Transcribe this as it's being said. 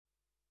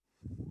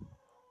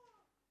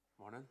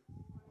morning.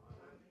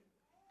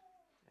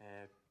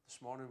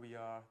 This morning we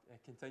are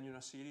continuing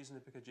our series in the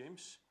book of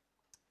James,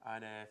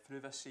 and through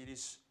this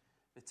series,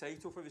 the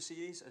title for the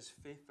series is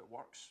Faith That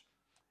Works,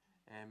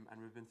 and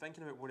we've been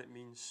thinking about what it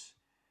means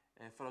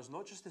for us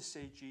not just to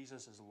say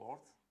Jesus is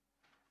Lord,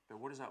 but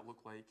what does that look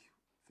like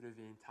through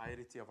the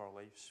entirety of our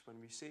lives? When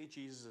we say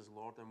Jesus is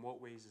Lord, in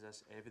what ways is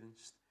this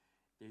evidenced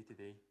day to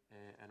day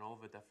in all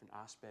the different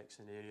aspects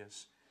and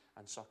areas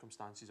and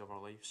circumstances of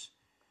our lives?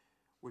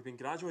 We've been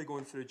gradually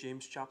going through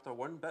James chapter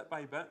 1 bit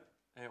by bit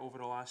over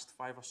the last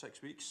 5 or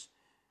 6 weeks.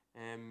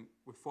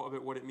 We've thought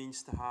about what it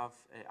means to have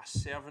a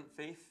servant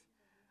faith,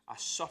 a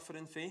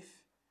suffering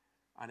faith,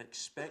 an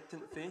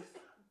expectant faith,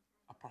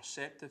 a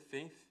perceptive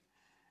faith.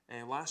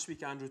 Last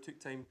week Andrew took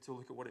time to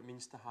look at what it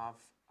means to have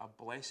a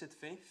blessed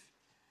faith.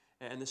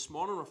 And this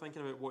morning we're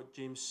thinking about what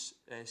James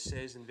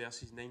says in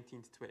verses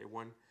 19 to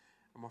 21.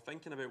 And we're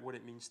thinking about what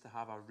it means to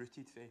have a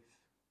rooted faith.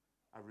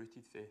 A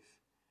rooted faith.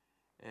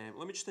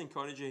 Let me just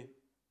encourage you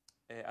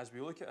as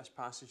we look at this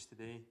passage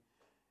today,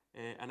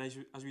 and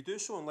as we do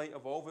so in light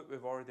of all that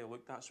we've already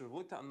looked at. So we've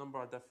looked at a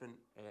number of different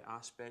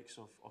aspects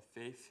of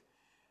faith.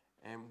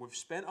 We've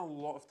spent a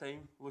lot of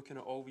time looking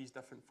at all these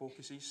different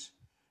focuses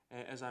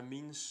as a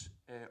means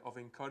of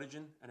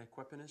encouraging and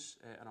equipping us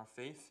in our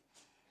faith.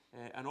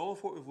 And all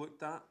of what we've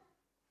looked at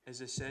is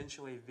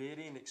essentially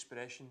varying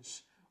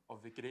expressions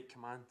of the Great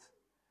Command.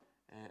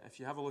 If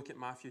you have a look at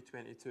Matthew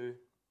 22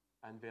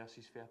 and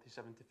verses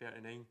 37 to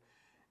 39,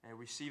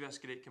 we see this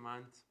Great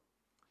Command.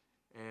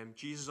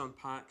 Jesus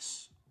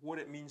unpacks what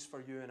it means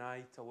for you and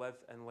I to live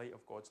in light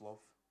of God's love.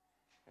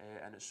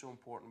 And it's so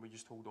important we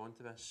just hold on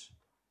to this.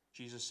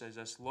 Jesus says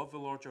this: love the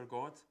Lord your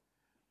God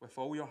with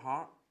all your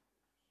heart,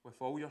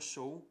 with all your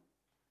soul,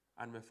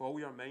 and with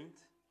all your mind,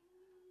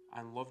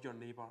 and love your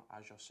neighbour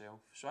as yourself.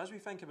 So as we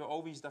think about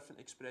all these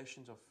different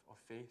expressions of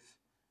faith,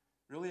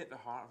 really at the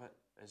heart of it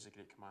is the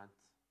Great Command.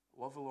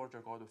 Love the Lord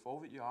your God with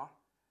all that you are.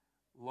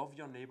 Love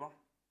your neighbour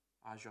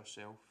as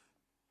yourself.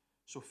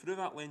 So through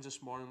that lens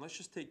this morning, let's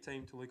just take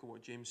time to look at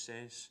what James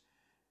says.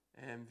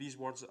 These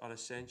words are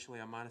essentially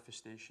a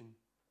manifestation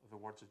of the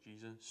words of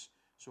Jesus.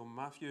 So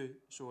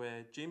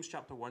James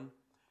chapter 1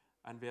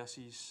 and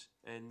verses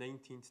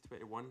 19 to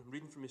 21. I'm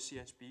reading from the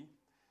CSB,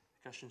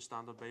 the Christian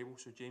Standard Bible.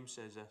 So James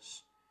says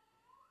this: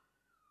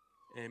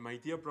 my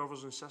dear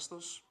brothers and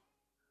sisters,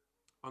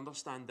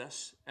 understand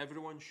this.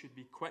 Everyone should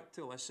be quick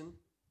to listen,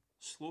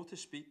 slow to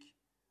speak,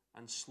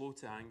 and slow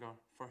to anger,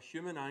 for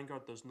human anger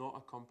does not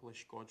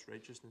accomplish God's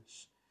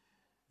righteousness.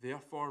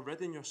 Therefore,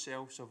 ridding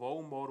yourselves of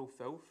all moral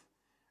filth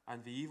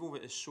and the evil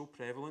that is so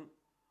prevalent,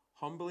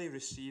 humbly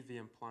receive the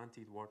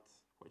implanted word,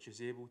 which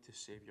is able to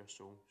save your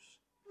souls.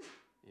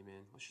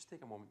 Amen. Let's just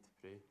take a moment to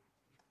pray.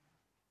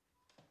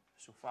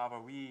 So, Father,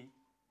 we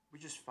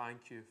just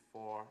thank you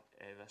for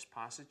this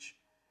passage.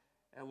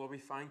 Lord, we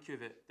thank you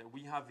that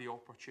we have the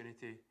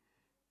opportunity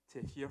to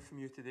hear from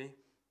you today.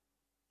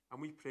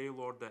 And we pray,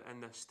 Lord, that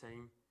in this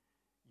time,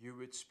 you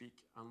would speak,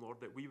 and Lord,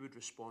 that we would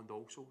respond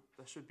also.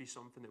 This would be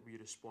something that we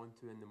respond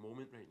to in the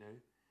moment right now,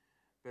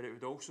 but it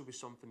would also be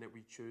something that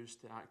we choose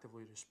to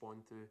actively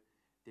respond to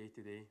day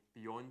to day,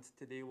 beyond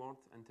today, Lord,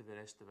 into the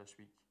rest of this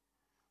week.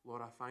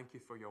 Lord, I thank you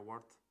for your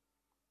word,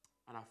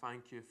 and I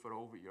thank you for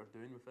all that you're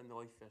doing within the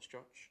Life Fest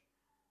Church,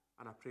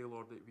 and I pray,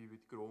 Lord, that we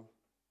would grow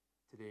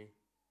today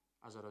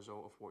as a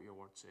result of what your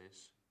word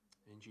says.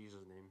 In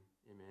Jesus' name,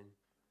 amen.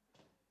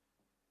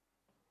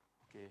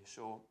 Okay,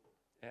 so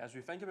as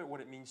we think about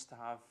what it means to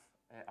have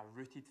a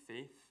rooted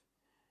faith,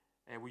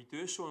 we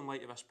do so in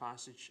light of this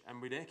passage, and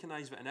we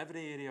recognise that in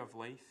every area of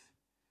life,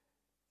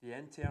 the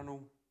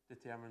internal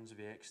determines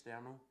the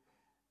external,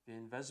 the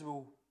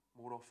invisible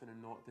more often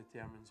than not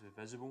determines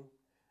the visible,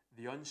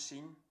 the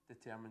unseen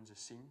determines the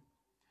seen.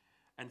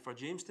 And for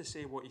James to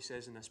say what he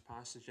says in this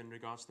passage in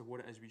regards to what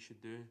it is we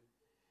should do,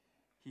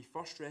 he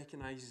first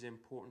recognises the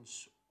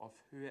importance of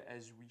who it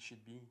is we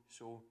should be.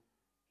 So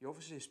he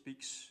obviously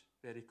speaks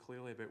very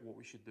clearly about what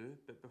we should do,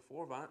 but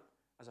before that,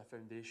 as a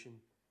foundation,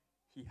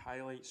 he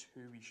highlights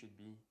who we should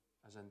be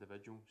as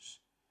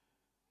individuals.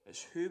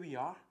 It's who we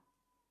are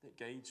that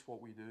guides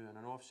what we do, and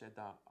I know I've said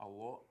that a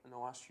lot in the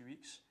last few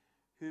weeks.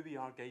 Who we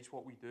are guides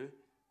what we do.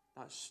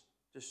 That's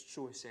just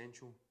so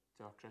essential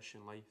to our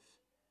Christian life.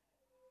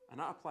 And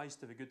that applies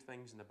to the good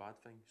things and the bad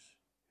things.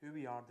 Who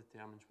we are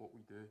determines what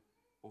we do,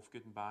 both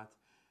good and bad.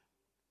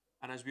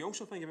 And as we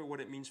also think about what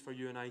it means for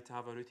you and I to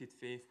have a rooted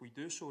faith, we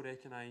do so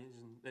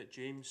recognising that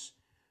James,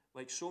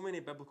 like so many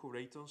biblical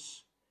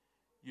writers,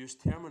 use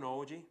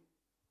terminology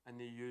and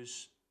they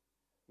use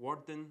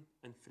wording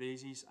and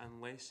phrases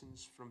and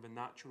lessons from the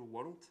natural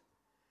world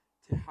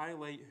to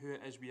highlight who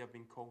it is we have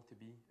been called to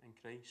be in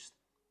Christ.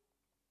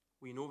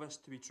 We know this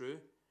to be true.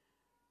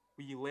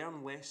 We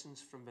learn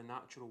lessons from the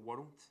natural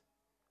world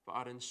that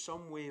are in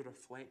some way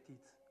reflected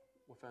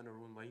within our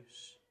own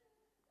lives.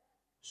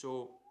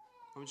 So,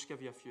 I'll just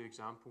give you a few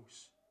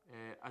examples.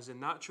 As the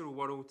natural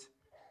world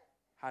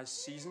has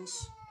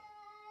seasons,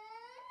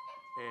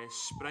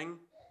 spring,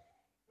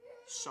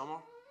 summer,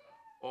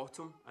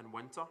 autumn and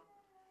winter,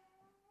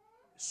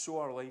 so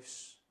our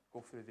lives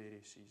go through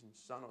various seasons.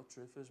 Is that not the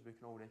truth? We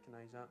can all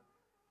recognise that.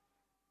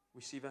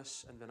 We see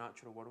this in the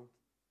natural world,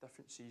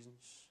 different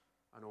seasons.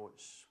 I know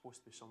it's supposed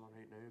to be summer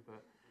right now,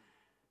 but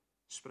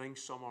spring,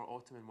 summer,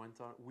 autumn and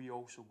winter, we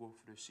also go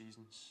through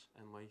seasons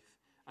in life.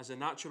 As the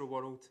natural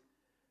world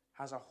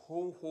has a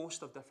whole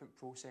host of different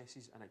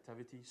processes and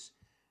activities,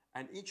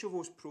 and each of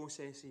those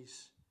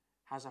processes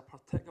has a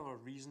particular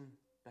reason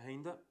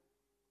behind it.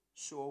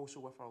 So also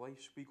with our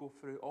lives, we go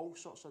through all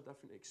sorts of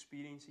different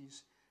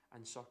experiences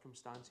and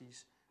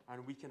circumstances,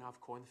 and we can have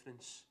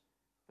confidence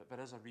that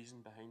there is a reason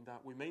behind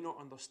that. We might not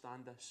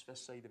understand this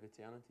side of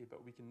eternity,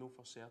 but we can know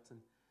for certain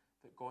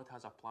that God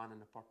has a plan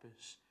and a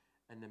purpose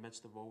in the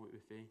midst of all that we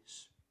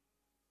face.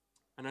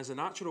 And as the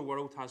natural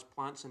world has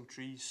plants and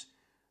trees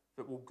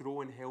that will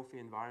grow in healthy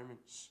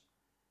environments,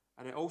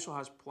 and it also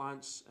has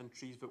plants and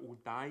trees that will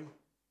die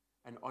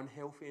in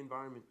unhealthy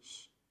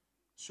environments,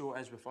 so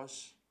it is with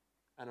us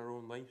in our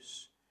own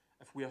lives.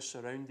 If we are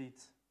surrounded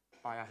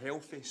by a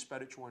healthy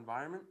spiritual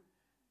environment,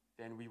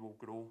 then we will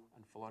grow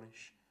and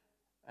flourish.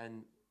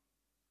 And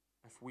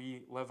if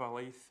we live a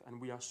life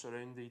and we are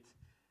surrounded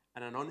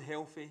in an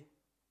unhealthy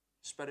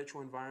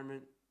spiritual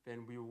environment,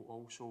 then we will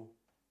also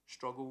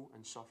struggle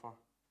and suffer,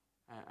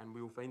 and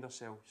we will find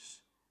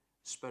ourselves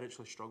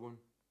spiritually struggling.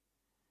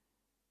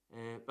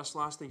 This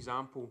last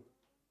example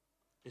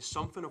is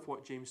something of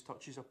what James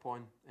touches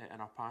upon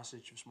in our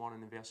passage this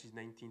morning in verses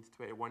 19 to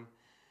 21.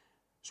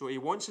 So he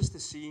wants us to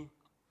see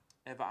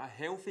that a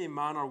healthy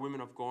man or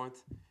woman of God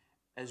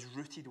is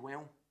rooted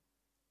well.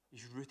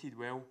 He's rooted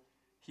well.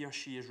 He or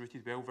she is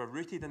rooted well. They're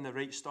rooted in the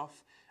right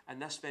stuff,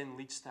 and this then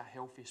leads to a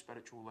healthy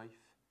spiritual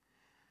life.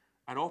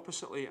 And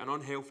oppositely, an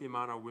unhealthy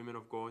man or woman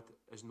of God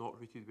is not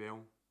rooted well.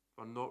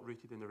 They're not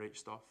rooted in the right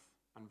stuff,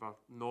 and they're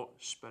not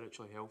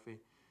spiritually healthy.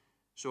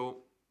 So,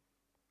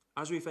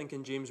 as we think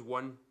in James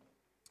 1,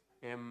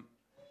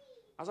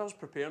 as I was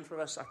preparing for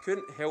this, I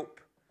couldn't help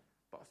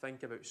but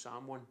think about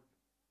Psalm 1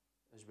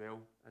 as well.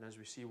 And as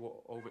we see what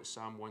all that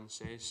Psalm 1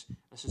 says,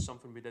 this is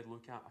something we did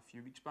look at a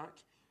few weeks back.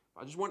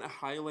 But I just want to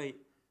highlight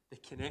the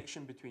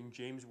connection between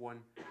James 1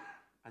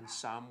 and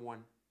Psalm 1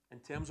 in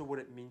terms of what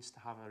it means to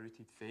have a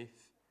rooted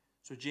faith.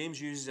 So James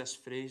uses this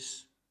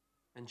phrase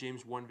in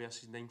James 1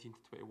 verses 19 to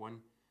 21,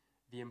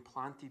 the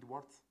implanted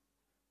word.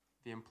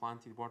 The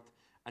implanted word.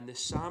 And the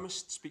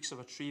psalmist speaks of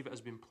a tree that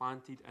has been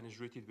planted and is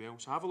rooted well.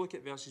 So have a look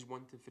at verses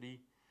 1 to 3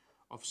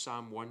 of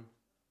Psalm 1.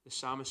 The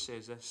psalmist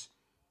says this: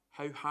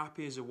 "How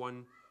happy is the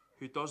one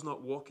who does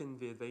not walk in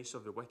the advice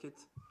of the wicked,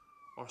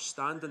 or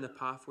stand in the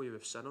pathway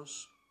with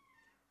sinners,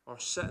 or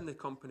sit in the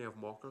company of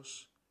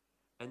mockers.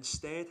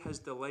 Instead, his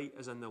delight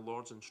is in the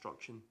Lord's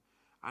instruction,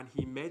 and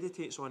he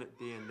meditates on it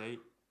day and night."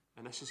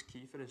 And this is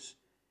key for us.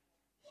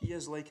 He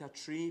is like a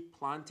tree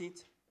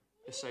planted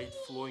beside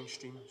flowing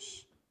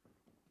streams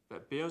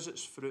that bears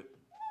its fruit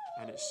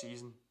in its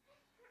season,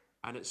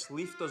 and its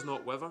leaf does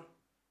not wither.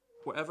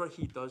 Whatever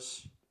he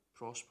does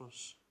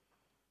prospers.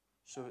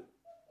 So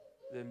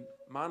the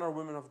man or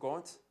woman of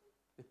God,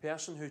 the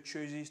person who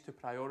chooses to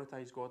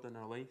prioritize God in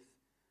their life,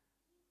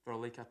 they're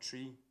like a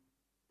tree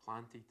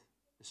planted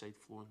beside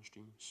flowing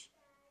streams.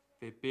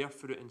 They bear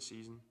fruit in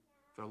season.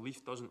 Their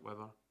leaf doesn't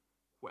wither.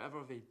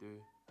 Whatever they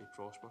do, they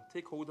prosper.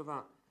 Take hold of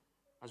that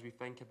as we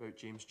think about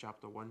James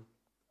chapter 1.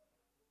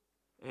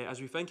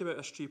 As we think about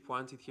this tree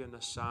planted here in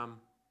this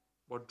psalm,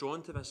 we're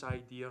drawn to this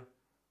idea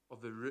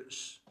of the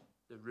roots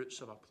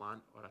of a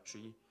plant or a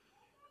tree.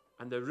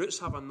 And the roots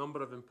have a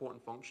number of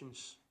important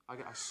functions. I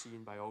get a C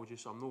in biology,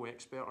 so I'm no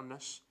expert on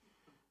this.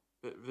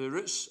 But the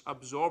roots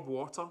absorb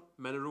water,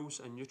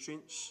 minerals and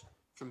nutrients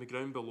from the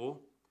ground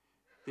below.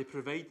 They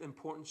provide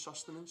important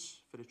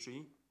sustenance for the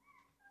tree.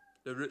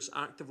 The roots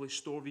actively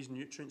store these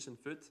nutrients in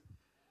food,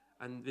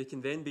 and they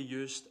can then be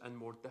used in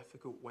more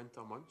difficult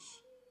winter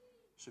months.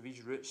 So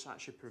these roots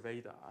actually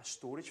provide a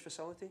storage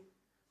facility.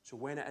 So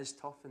when it is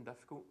tough and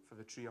difficult for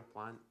the tree or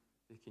plant,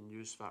 they can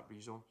use that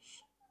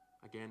resource.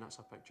 Again, that's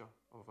a picture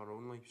of our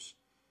own lives.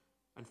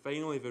 And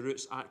finally, the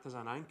roots act as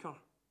an anchor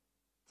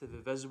to the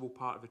visible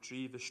part of the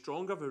tree. The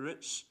stronger the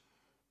roots,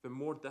 the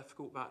more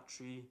difficult that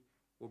tree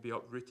will be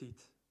uprooted.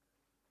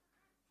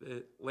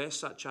 The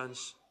less that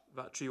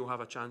tree will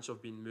have a chance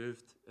of being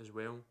moved as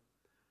well.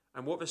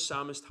 And what the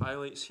psalmist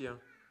highlights here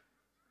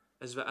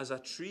is that as a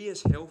tree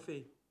is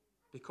healthy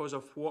because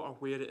of what or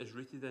where it is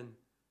rooted in,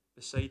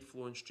 beside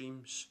flowing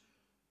streams,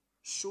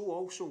 so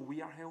also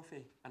we are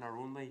healthy in our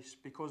own lives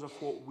because of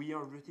what we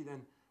are rooted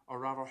in, or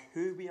rather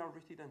who we are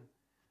rooted in.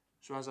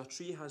 So as a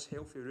tree has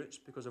healthy roots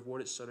because of what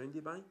it's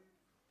surrounded by,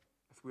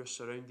 if we are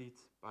surrounded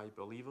by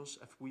believers,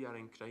 if we are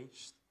in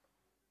Christ,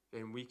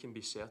 then we can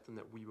be certain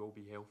that we will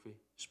be healthy,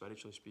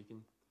 spiritually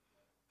speaking.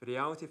 The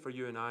reality for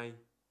you and I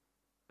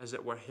is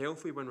that we're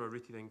healthy when we're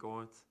rooted in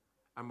God,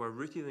 and we're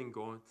rooted in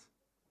God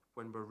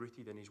when we're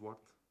rooted in His Word.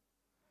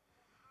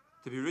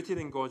 To be rooted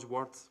in God's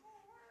Word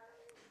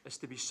is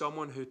to be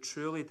someone who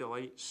truly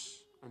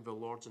delights in the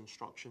Lord's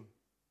instruction,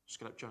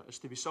 Scripture. It's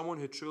to be someone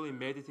who truly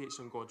meditates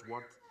on God's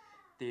Word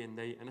day and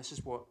night. And this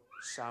is what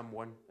Psalm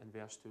 1 and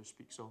verse 2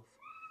 speaks of.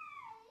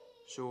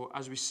 So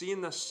as we see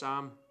in this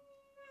psalm,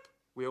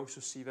 we also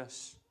see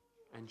this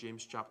in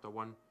James chapter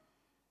 1.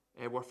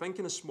 We're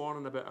thinking this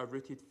morning about a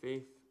rooted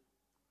faith.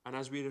 And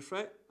as we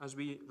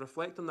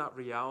reflect on that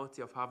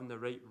reality of having the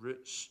right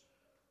roots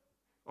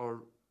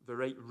or the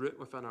right root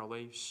within our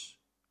lives,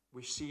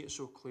 we see it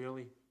so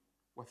clearly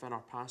within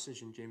our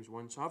passage in James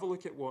 1. So have a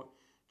look at what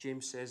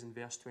James says in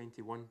verse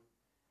 21.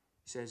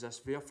 He says this,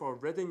 "Therefore,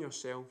 ridding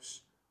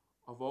yourselves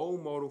of all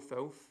moral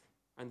filth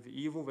and the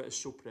evil that is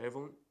so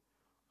prevalent,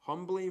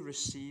 humbly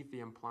receive the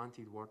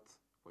implanted word,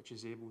 which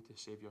is able to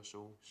save your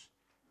souls."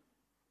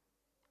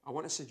 I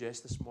want to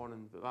suggest this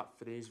morning that that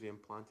phrase, the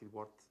implanted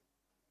word,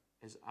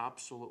 is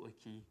absolutely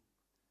key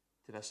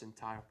to this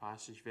entire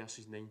passage,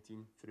 verses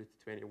 19 through to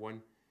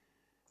 21.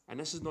 And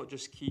this is not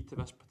just key to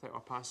this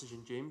particular passage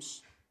in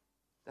James.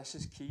 This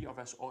is key, or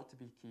this ought to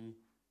be key,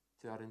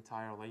 to our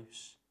entire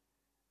lives.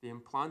 The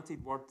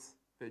implanted word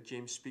that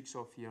James speaks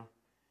of here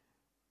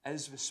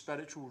is the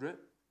spiritual root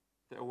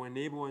that will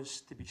enable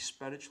us to be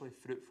spiritually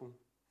fruitful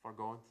for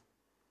God.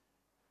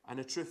 And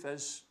the truth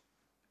is,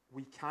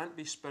 we can't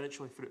be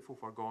spiritually fruitful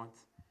for God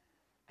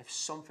if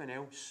something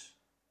else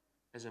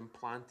is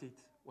implanted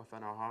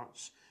within our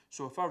hearts.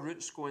 So if our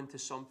roots go into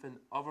something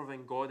other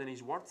than God and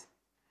His Word,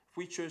 if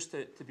we choose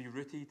to be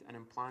rooted and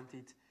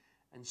implanted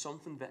in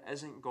something that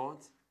isn't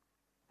God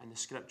and the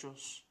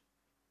Scriptures,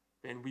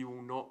 then we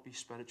will not be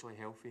spiritually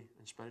healthy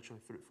and spiritually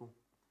fruitful.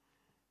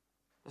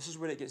 This is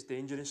where it gets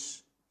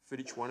dangerous for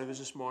each one of us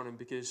this morning,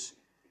 because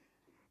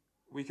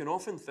we can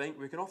often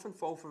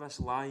fall for this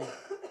lie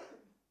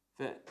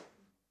that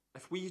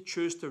if we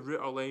choose to root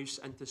our lives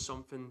into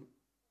something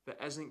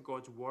that isn't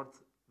God's word,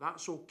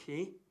 that's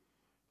okay,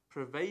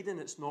 providing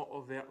it's not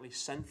overtly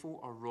sinful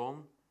or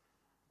wrong,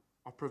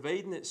 or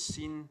providing it's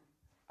seen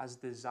as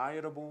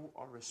desirable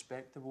or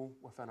respectable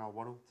within our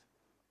world.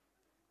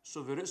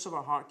 So the roots of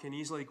our heart can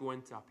easily go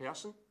into a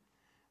person.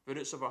 The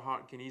roots of our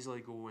heart can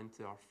easily go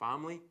into our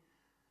family.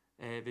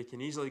 They can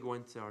easily go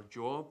into our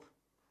job,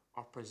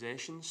 our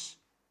possessions.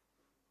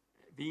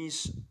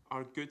 These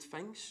are good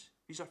things.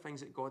 These are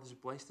things that God has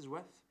blessed us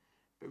with.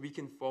 But we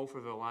can fall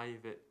for the lie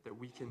that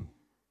we can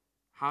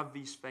have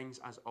these things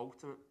as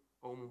ultimate,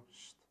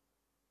 almost.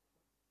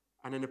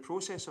 And in the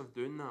process of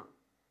doing that,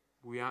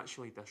 we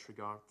actually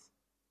disregard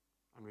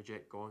and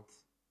reject God,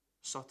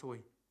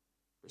 subtly,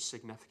 but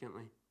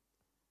significantly.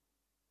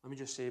 Let me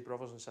just say,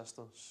 brothers and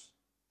sisters,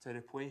 to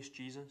replace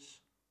Jesus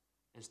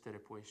is to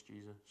replace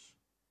Jesus.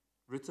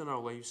 Rooting our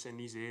lives in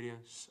these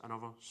areas and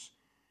others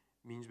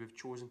means we've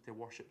chosen to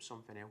worship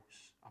something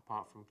else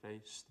apart from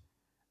Christ.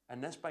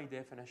 And this, by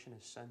definition,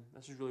 is sin.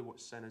 This is really what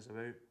sin is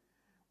about.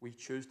 We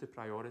choose to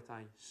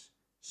prioritise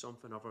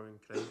something other than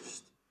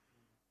Christ.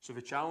 So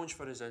the challenge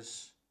for us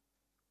is,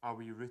 are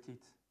we rooted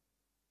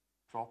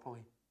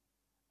properly?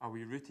 Are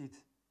we rooted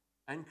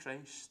in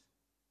Christ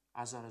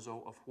as a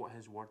result of what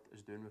His Word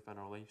is doing within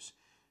our lives?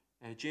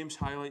 James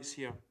highlights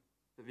here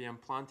that the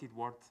implanted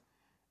Word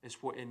is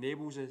what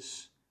enables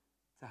us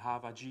to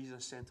have a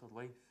Jesus-centred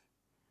life.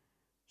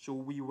 So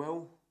we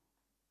will,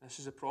 this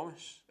is a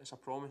promise, it's a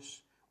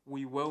promise,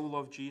 we will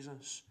love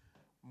Jesus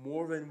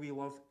more than we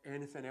love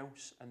anything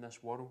else in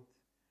this world,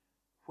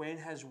 when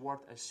His Word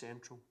is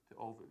central to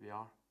all that we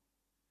are.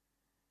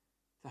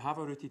 To have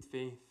a rooted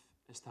faith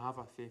is to have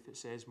a faith that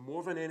says,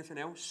 more than anything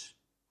else,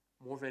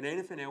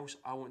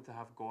 I want to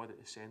have God at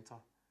the centre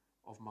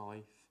of my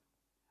life.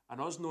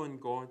 And us knowing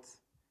God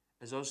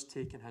is us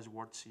taking His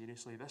Word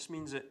seriously. This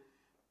means that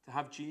to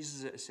have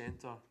Jesus at the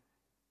centre,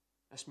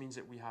 this means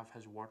that we have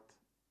His Word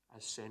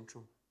as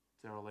central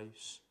to our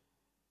lives.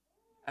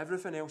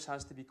 Everything else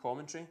has to be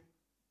commentary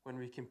when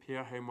we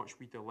compare how much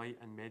we delight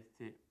and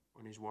meditate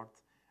on His Word,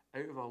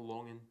 out of a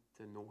longing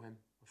to know Him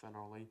within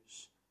our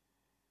lives.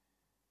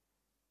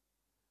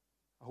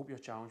 I hope you're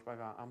challenged by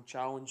that. I'm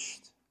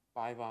challenged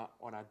by that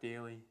on a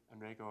daily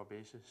and regular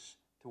basis.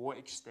 To what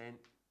extent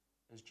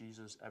is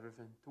Jesus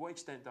everything? To what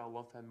extent do I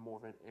love Him more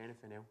than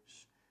anything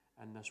else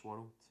in this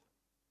world?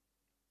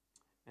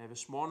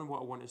 This morning,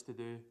 what I want us to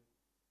do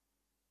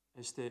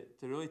is to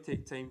really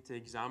take time to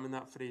examine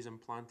that phrase,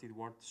 implanted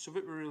word, so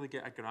that we really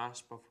get a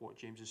grasp of what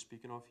James is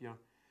speaking of here.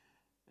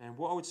 And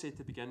what I would say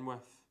to begin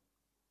with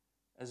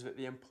is that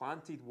the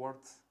implanted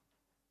word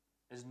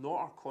is not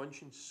our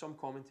conscience. Some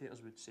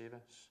commentators would say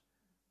this.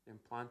 The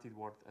implanted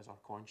word is our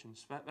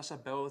conscience. This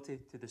ability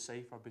to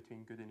decipher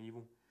between good and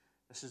evil.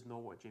 This is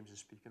not what James is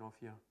speaking of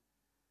here.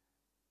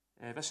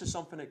 This is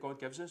something that God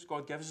gives us.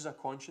 God gives us a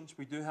conscience.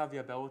 We do have the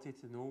ability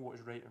to know what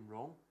is right and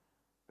wrong,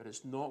 but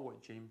it's not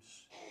what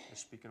James is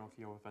speaking of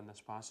here within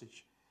this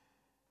passage.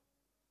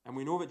 And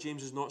we know that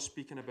James is not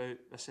speaking about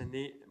this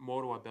innate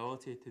moral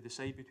ability to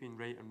decide between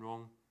right and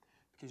wrong,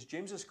 because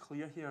James is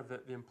clear here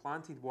that the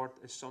implanted word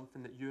is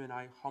something that you and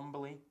I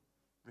humbly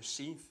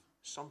receive,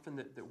 something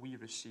that we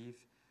receive.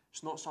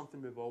 It's not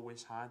something we've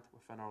always had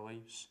within our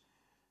lives.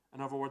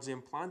 In other words, the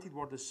implanted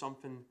word is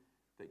something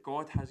that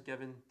God has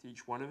given to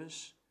each one of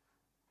us.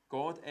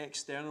 God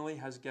externally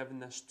has given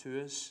this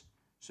to us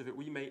so that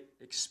we might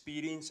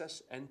experience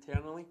this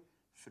internally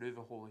through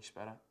the Holy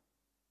Spirit.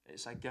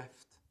 It's a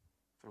gift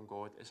from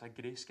God. It's a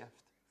grace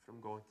gift from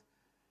God.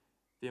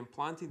 The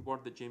implanted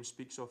word that James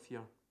speaks of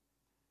here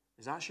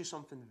is actually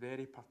something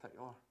very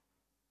particular.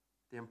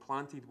 The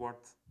implanted word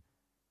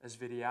is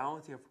the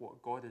reality of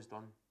what God has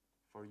done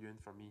for you and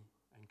for me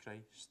in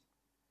Christ.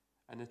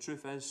 And the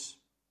truth is,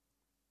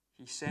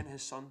 he sent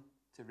his Son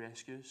to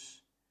rescue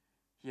us.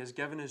 He has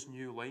given us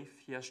new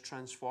life. He has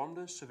transformed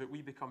us so that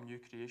we become new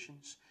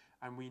creations,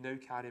 and we now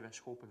carry this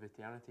hope of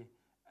eternity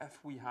if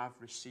we have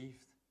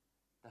received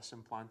this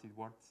implanted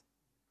word.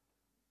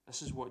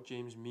 This is what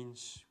James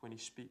means when he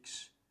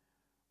speaks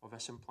of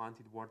this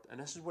implanted word. And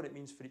this is what it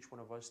means for each one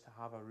of us to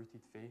have a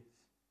rooted faith.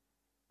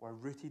 We're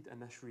rooted in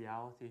this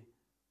reality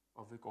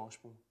of the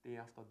gospel day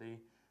after day.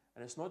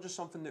 And it's not just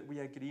something that we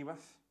agree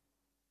with,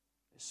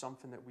 it's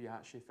something that we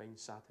actually find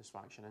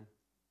satisfaction in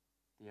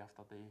day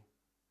after day.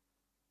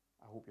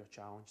 I hope you're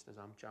challenged as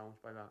I'm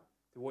challenged by that.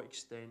 To what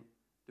extent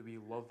do we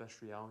love this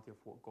reality of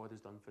what God has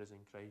done for us in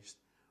Christ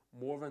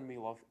more than we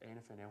love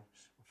anything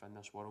else within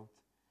this world?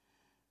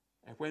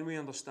 When we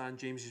understand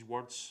James's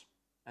words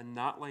in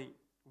that light,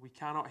 we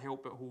cannot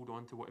help but hold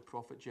on to what the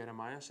prophet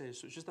Jeremiah says.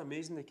 So it's just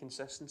amazing the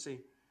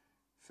consistency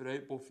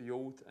throughout both the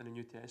Old and the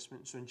New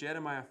Testament. So in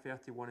Jeremiah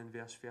 31 and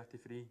verse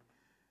 33,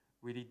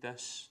 we read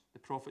this. The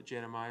prophet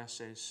Jeremiah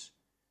says,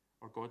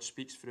 or God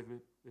speaks through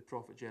the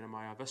prophet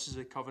Jeremiah, "This is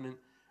the covenant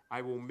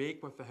I will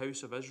make with the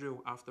house of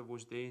Israel after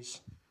those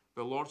days.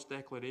 The Lord's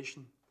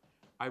declaration,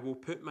 I will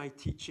put my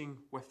teaching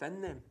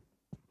within them.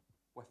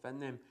 Within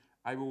them.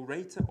 I will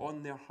write it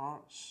on their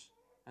hearts."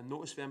 And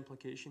notice the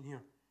implication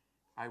here.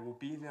 I will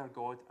be their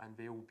God and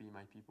they will be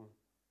my people.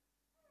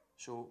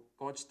 So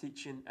God's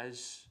teaching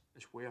is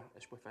where?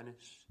 It's within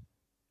us.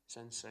 It's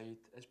inside.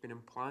 It's been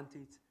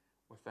implanted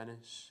within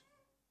us.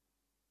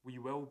 We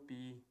will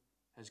be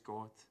his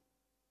God.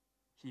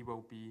 He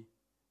will be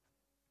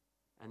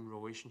in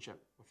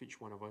relationship with each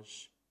one of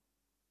us.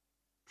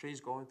 Praise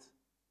God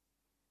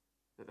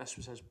that this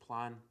was his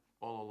plan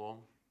all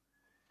along.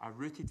 A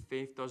rooted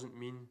faith doesn't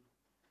mean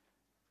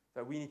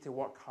that we need to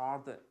work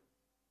hard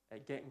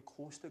at getting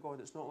close to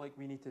God. It's not like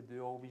we need to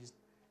do all these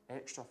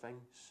extra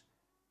things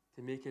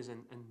to make us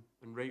in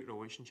right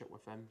relationship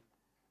with him.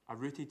 A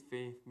rooted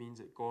faith means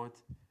that God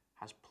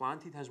has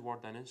planted his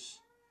word in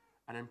us,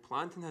 and in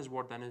planting his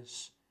word in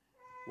us,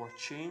 we're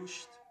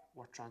changed,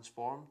 we're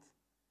transformed,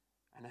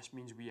 and this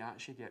means we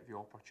actually get the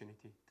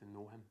opportunity to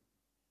know him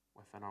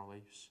within our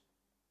lives.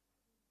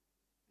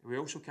 We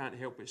also can't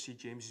help but see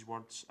James's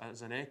words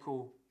as an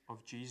echo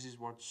of Jesus'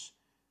 words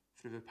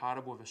through the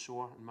parable of the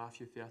sower in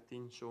Matthew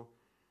 13. So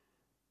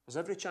there's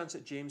every chance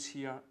that James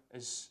here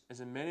is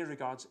in many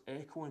regards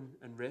echoing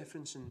and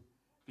referencing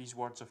these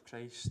words of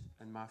Christ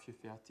in Matthew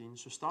 13.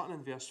 So starting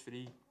in verse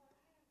 3,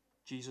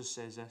 Jesus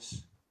says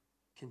this,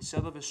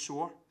 "Consider the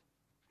sower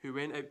who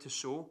went out to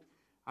sow.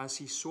 As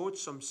he sowed,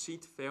 some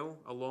seed fell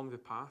along the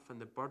path,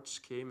 and the birds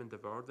came and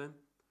devoured them.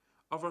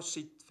 Other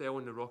seed fell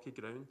on the rocky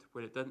ground,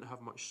 where it didn't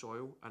have much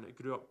soil, and it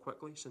grew up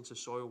quickly, since the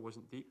soil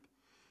wasn't deep.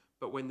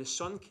 But when the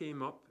sun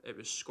came up, it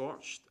was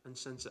scorched, and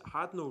since it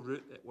had no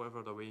root, it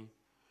withered away.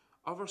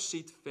 Other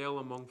seed fell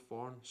among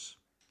thorns,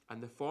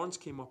 and the thorns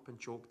came up and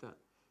choked it."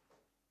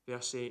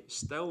 Verse 8,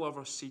 "Still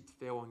other seed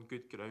fell on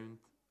good ground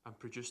and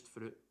produced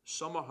fruit,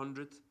 some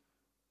 100,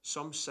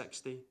 some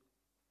 60,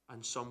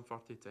 and some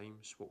 30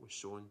 times what was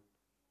sown."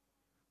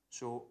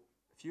 So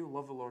if you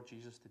love the Lord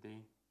Jesus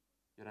today,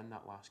 you're in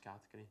that last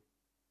category.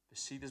 The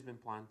seed has been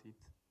planted.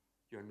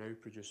 You're now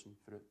producing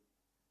fruit.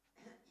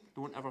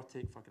 Don't ever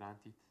take for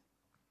granted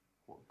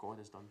what God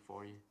has done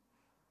for you.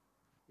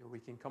 You know, we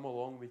can come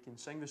along, we can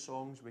sing the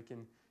songs, we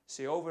can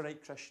say all the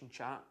right Christian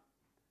chat,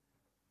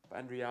 but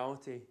in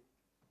reality,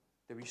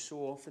 do we so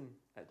often,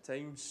 at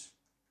times,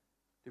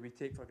 do we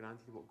take for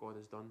granted what God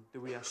has done?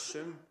 Do we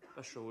assume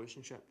this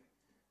relationship?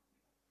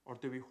 Or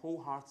do we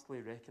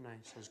wholeheartedly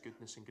recognise his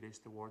goodness and grace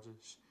towards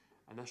us?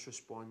 And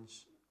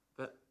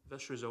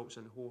this results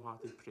in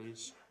wholehearted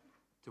praise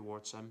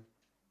towards him.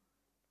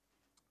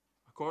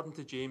 According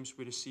to James,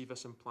 we receive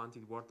this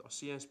implanted word, or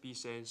CSB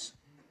says,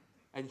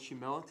 in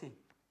humility.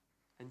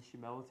 In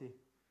humility.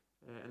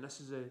 And this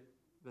is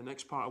the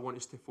next part I want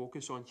us to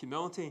focus on.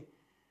 Humility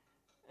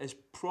is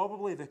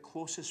probably the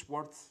closest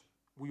word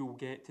we will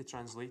get to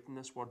translating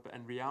this word, but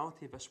in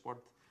reality, this word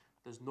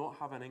does not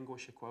have an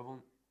English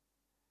equivalent.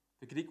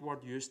 The Greek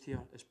word used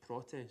here is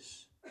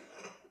protes.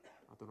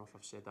 I don't know if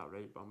I've said that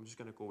right, but I'm just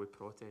going to go with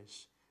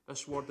protes.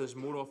 This word is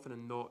more often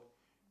than not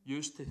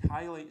used to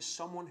highlight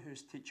someone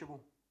who's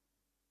teachable.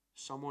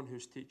 Someone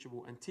who's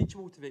teachable, and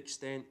teachable to the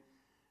extent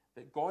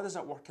that God is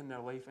at work in their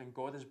life and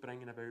God is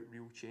bringing about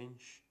real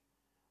change.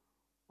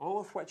 All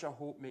of which I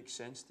hope makes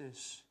sense to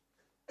us.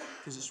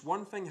 Because it's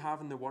one thing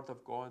having the Word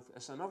of God,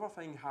 it's another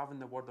thing having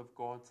the Word of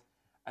God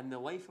in the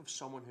life of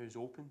someone who's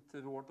open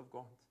to the Word of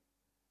God.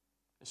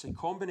 It's a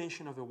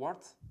combination of the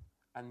Word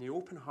and the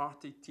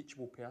open-hearted,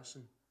 teachable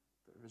person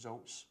that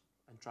results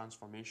in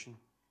transformation.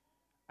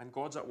 And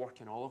God's at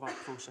work in all of that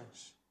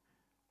process.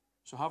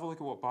 So have a look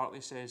at what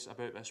Bartley says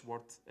about this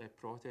word,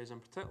 protes,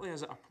 and particularly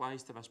as it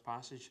applies to this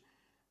passage.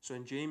 So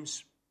in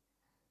James,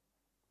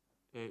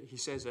 he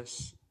says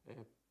this,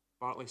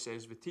 Bartley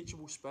says, "The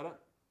teachable spirit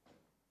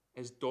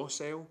is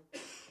docile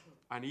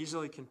and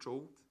easily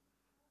controlled,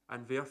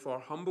 and therefore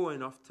humble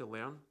enough to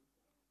learn.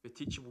 The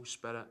teachable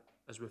spirit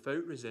is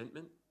without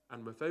resentment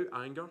and without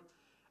anger,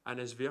 and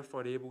is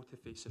therefore able to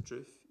face the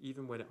truth,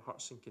 even when it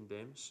hurts and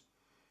condemns.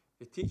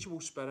 The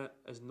teachable spirit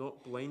is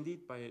not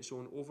blinded by its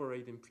own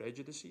overriding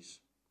prejudices,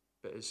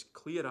 but is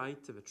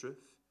clear-eyed to the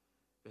truth.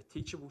 The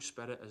teachable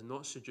spirit is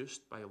not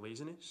seduced by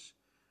laziness,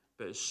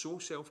 but is so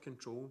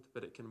self-controlled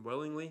that it can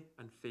willingly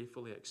and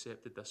faithfully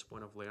accept the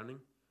discipline of learning.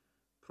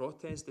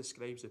 Protes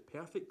describes the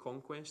perfect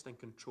conquest and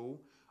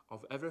control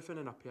of everything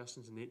in a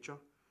person's nature,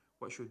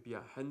 which would be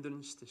a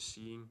hindrance to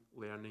seeing,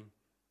 learning,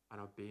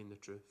 and obeying the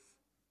truth.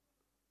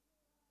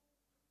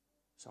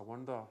 So I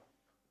wonder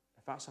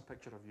if that's a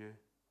picture of you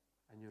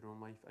in your own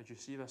life. As you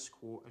see this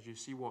quote, as you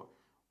see what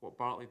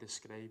Bartley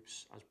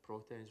describes as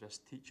protes, this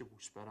teachable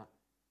spirit,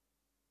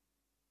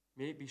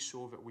 may it be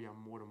so that we are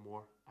more and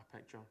more a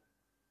picture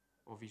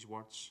of his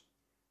words.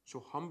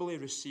 So humbly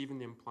receiving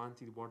the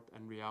implanted word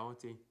in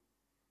reality.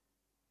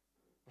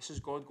 This is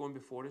God going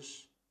before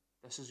us.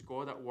 This is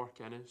God at work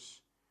in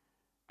us.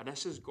 And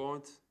this is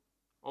God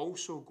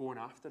also going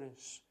after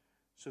us,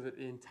 so that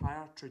the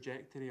entire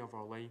trajectory of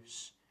our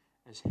lives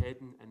is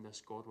heading in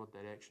this Godward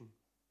direction.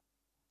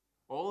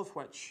 All of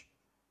which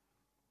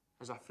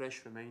is a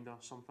fresh reminder,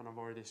 something I've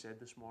already said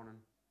this morning,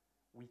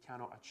 we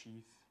cannot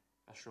achieve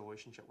this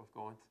relationship with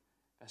God.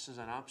 This is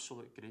an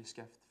absolute grace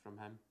gift from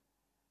him.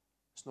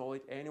 It's not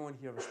like anyone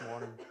here this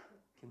morning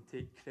can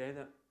take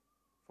credit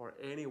for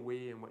any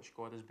way in which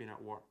God has been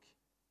at work.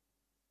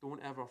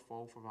 Don't ever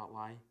fall for that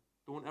lie.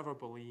 Don't ever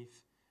believe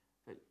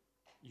that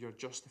you're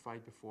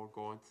justified before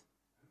God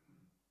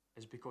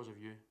is because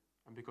of you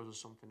and because of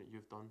something that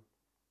you've done.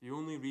 The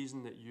only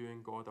reason that you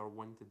and God are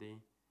one today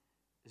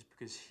is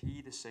because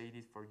he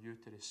decided for you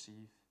to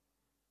receive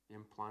the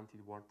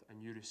implanted word,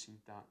 and you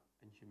received that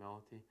in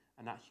humility,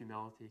 and that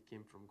humility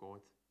came from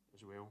God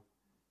as well.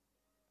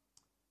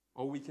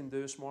 All we can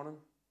do this morning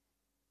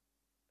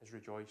is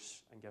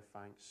rejoice and give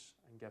thanks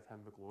and give him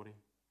the glory.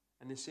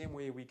 In the same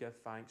way we give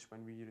thanks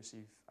when we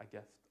receive a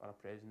gift or a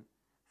present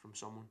from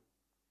someone.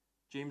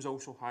 James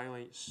also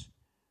highlights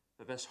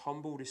that this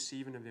humble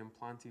receiving of the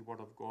implanted word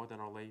of God in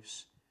our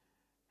lives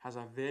has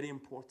a very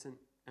important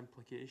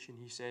implication.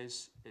 He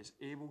says it's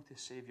able to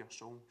save your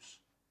souls.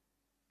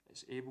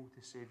 It's able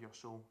to save your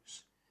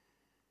souls.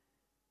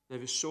 Now,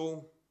 the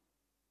soul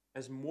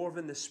is more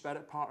than the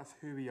spirit part of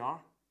who we are.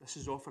 This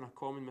is often a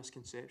common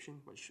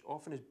misconception, which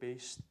often is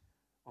based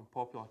on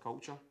popular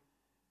culture.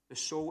 The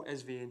soul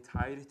is the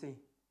entirety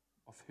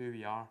of who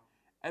we are.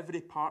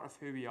 Every part of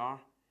who we are,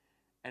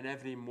 in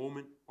every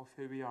moment of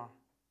who we are,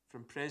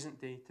 from present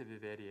day to the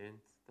very end.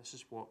 This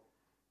is what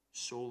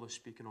soul is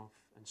speaking of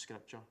in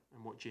Scripture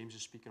and what James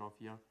is speaking of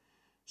here.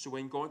 So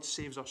when God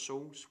saves our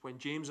souls, when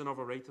James and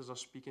other writers are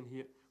speaking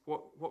here,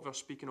 what they're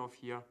speaking of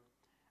here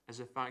is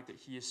the fact that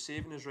he is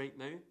saving us right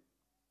now,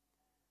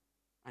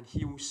 and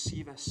he will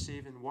see this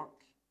saving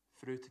work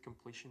through to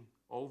completion,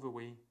 all the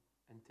way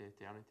into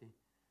eternity.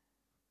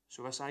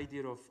 So this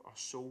idea of our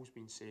souls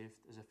being saved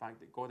is the fact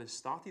that God has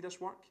started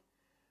this work,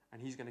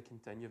 and he's going to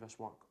continue this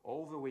work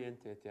all the way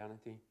into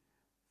eternity,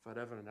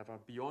 forever and ever,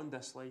 beyond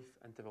this life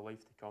into the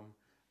life to come,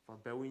 for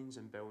billions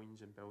and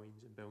billions and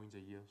billions and billions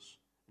of years.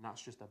 And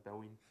that's just a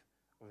billionth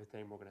of the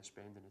time we're going to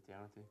spend in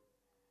eternity.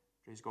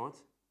 Praise God.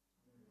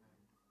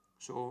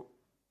 So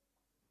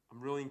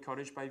I'm really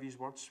encouraged by these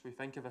words. We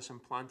think of this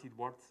implanted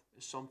word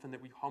as something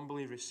that we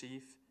humbly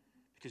receive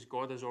because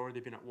God has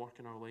already been at work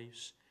in our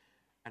lives,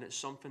 and it's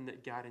something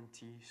that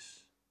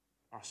guarantees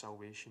our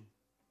salvation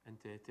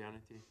into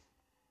eternity.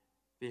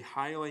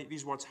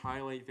 These words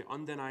highlight the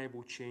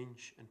undeniable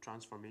change and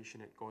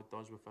transformation that God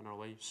does within our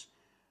lives.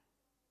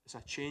 It's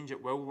a change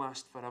that will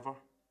last forever,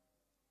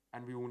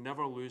 and we will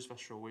never lose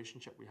this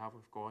relationship we have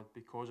with God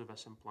because of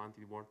this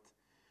implanted word.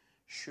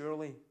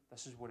 Surely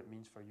this is what it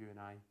means for you and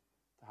I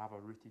to have a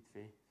rooted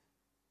faith.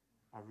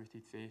 A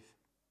rooted faith.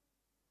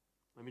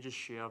 Let me just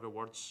share the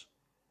words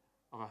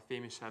of a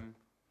famous hymn,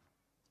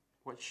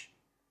 which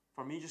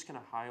for me just kind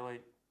of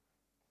highlight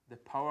the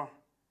power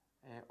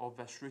of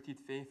this rooted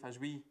faith as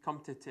we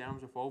come to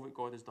terms with all that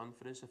God has done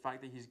for us, the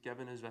fact that he's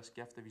given us this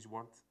gift of his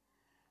word.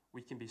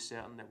 We can be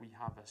certain that we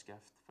have this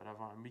gift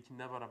forever, and we can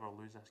never ever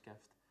lose this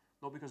gift.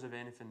 Not because of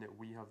anything that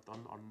we have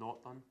done or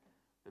not done,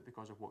 but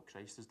because of what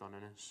Christ has done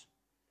in us.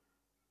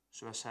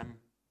 So this hymn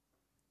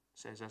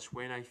says this: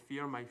 when I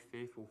fear my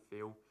faith will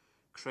fail,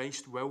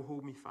 Christ will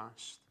hold me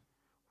fast.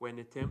 When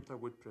the tempter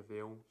would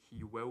prevail,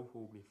 he will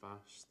hold me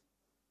fast.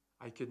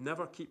 I could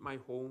never keep my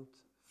hold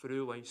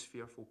through life's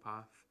fearful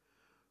path,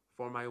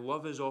 for my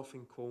love is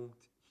often cold,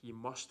 he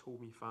must hold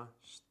me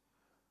fast.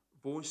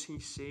 Those he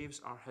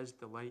saves are his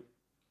delight,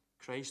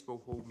 Christ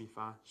will hold me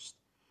fast.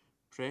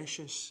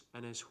 Precious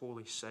in his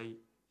holy sight,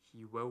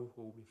 he will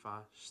hold me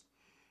fast.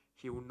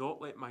 He will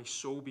not let my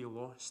soul be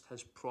lost,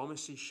 his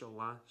promises shall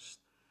last.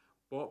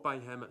 Bought by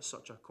him at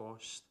such a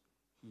cost,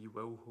 he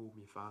will hold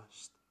me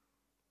fast.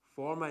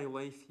 For my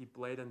life he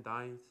bled and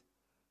died,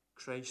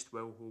 Christ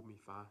will hold me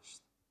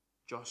fast.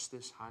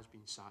 Justice has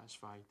been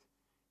satisfied,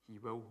 he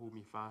will hold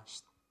me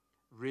fast.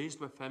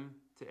 Raised with him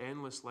to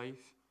endless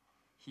life,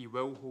 he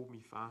will hold me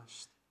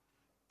fast.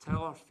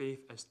 till our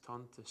faith is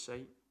turned to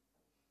sight.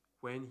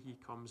 When he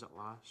comes at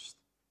last,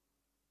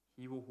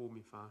 he will hold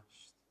me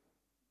fast.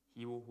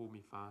 He will hold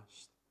me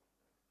fast.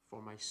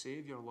 For my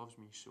Saviour loves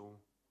me so,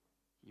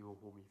 he will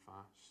hold me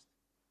fast.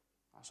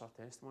 That's our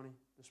testimony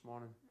this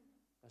morning.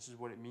 This is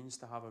what it means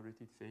to have a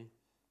rooted faith.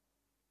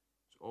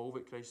 It's all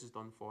that Christ has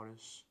done for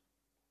us.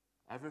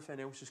 Everything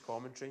else is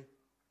commentary.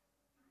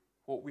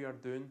 What we are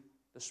doing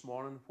this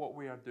morning, what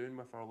we are doing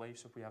with our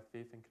lives if we have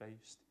faith in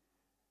Christ,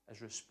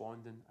 is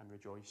responding and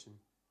rejoicing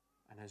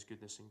in his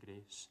goodness and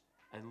grace,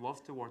 in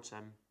love towards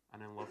him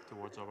and in love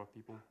towards other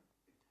people.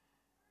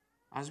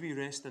 As we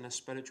rest in a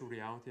spiritual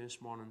reality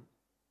this morning,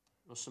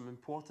 there's some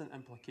important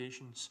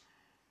implications.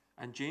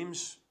 And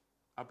James,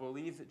 I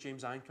believe that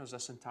James anchors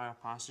this entire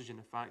passage in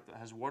the fact that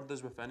his word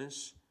is within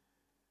us,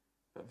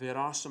 but there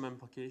are some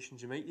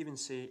implications. You might even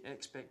say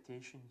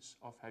expectations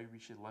of how we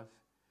should live.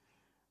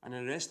 And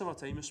in the rest of our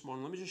time this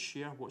morning, let me just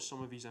share what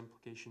some of these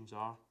implications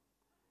are,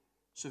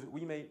 so that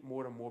we might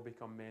more and more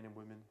become men and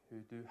women who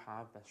do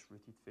have this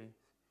rooted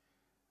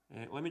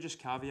faith. Let me just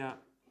caveat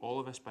all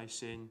of this by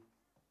saying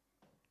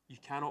you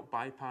cannot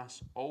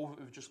bypass all that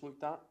we've just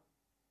looked at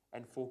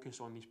and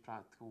focus on these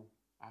practical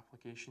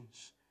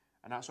applications.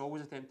 And that's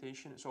always a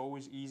temptation. It's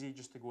always easy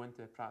just to go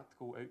into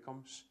practical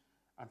outcomes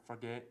and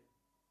forget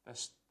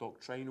this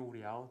doctrinal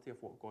reality of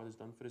what God has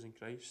done for us in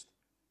Christ.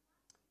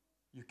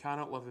 You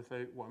cannot live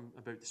without what I'm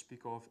about to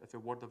speak of if the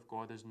word of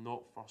God is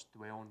not first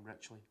dwelling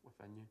richly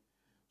within you.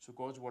 So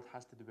God's word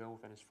has to dwell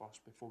within us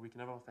first before we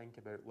can ever think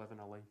about living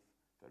a life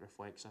that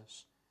reflects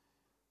this.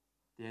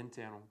 The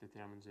internal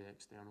determines the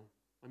external.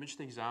 Let me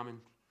just examine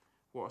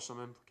what are some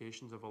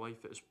implications of a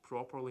life that is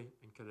properly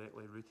and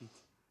correctly rooted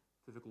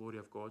to the glory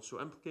of God. So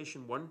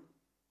implication 1,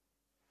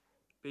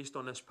 based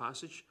on this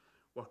passage,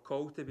 we're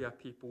called to be a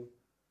people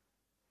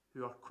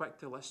who are quick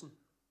to listen.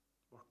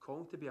 We're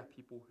called to be a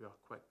people who are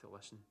quick to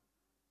listen.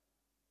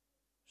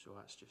 So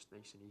that's just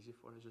nice and easy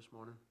for us this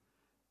morning.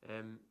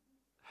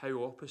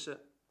 How opposite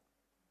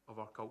of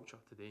our culture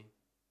today.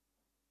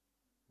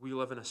 We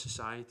live in a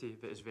society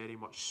that is very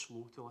much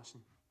slow to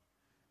listen.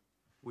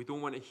 We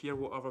don't want to hear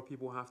what other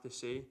people have to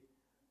say.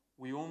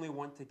 We only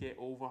want to get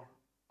over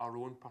our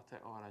own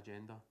particular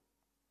agenda.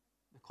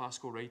 The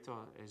classical writer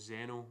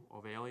Zeno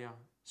of Elea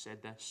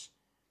said this: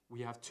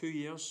 "We have 2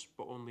 ears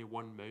but only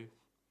one mouth,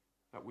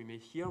 that we may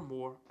hear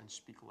more and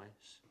speak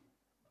less."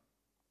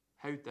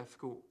 How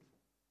difficult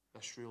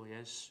this really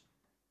is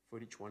for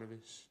each one of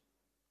us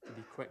to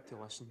be quick to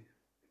listen.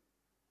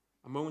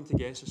 I'm willing to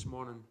guess this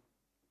morning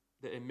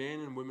that the men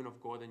and women of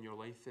God in your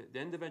life, the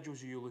individuals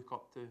who you look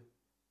up to,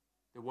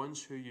 the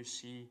ones who you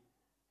see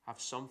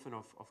have something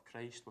of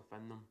Christ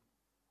within them,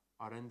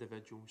 are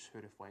individuals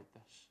who reflect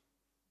this.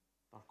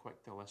 They're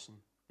quick to listen.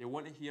 They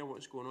want to hear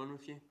what's going on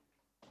with you.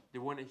 They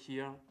want to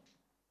hear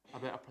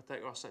about a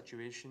particular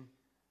situation.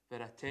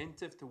 They're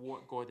attentive to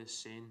what God is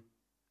saying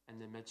in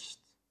the midst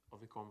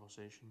of the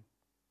conversation.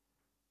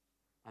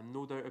 And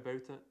no doubt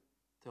about it,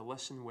 to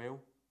listen well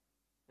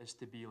is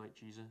to be like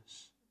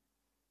Jesus.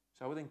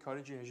 So I would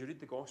encourage you, as you read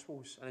the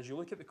Gospels and as you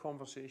look at the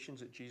conversations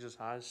that Jesus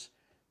has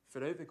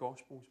throughout the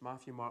Gospels,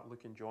 Matthew, Mark,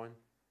 Luke and John,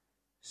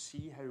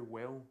 see how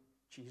well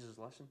Jesus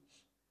listens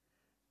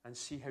and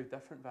see how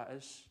different that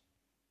is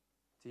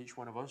to each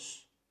one of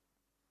us.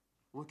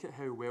 Look at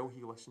how well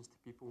he listens to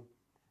people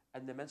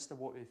in the midst of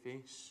what they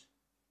face.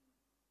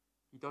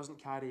 He doesn't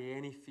carry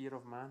any fear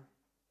of man.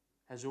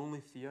 His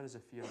only fear is a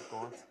fear of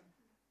God.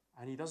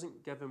 And he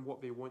doesn't give them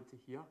what they want to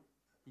hear.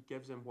 He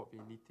gives them what they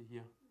need to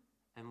hear,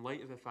 in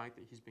light of the fact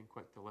that he's been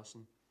quick to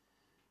listen.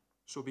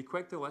 So be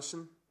quick to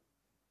listen.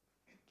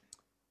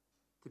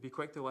 To be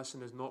quick to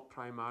listen is not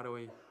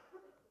primarily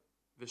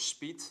the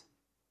speed.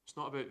 It's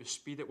not about the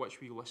speed at which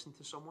we listen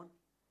to someone.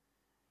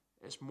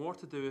 It's more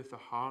to do with the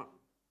heart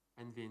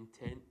and the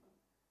intent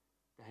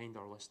behind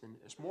our listening.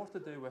 It's more to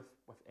do with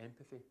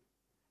empathy.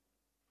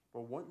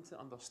 We're wanting to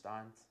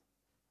understand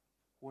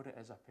what it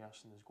is a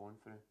person is going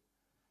through.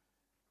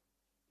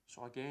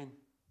 So again,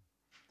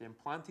 the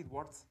implanted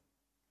word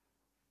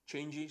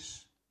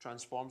changes,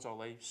 transforms our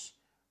lives,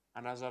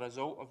 and as a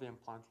result of the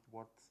implanted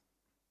word,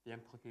 the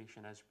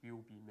implication is we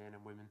will be men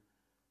and women,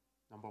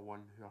 number 1,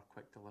 who are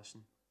quick to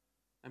listen.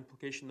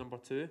 Implication number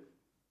 2,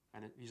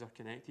 and these are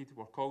connected,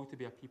 we're called to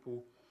be a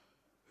people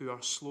who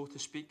are slow to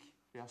speak,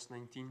 verse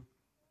 19.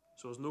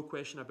 So there's no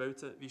question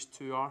about it, these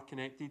two are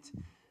connected.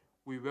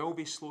 We will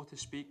be slow to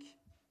speak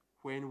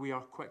when we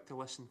are quick to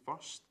listen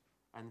first,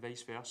 and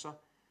vice versa.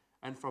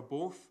 And for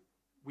both,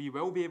 we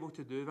will be able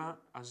to do that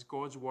as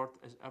God's word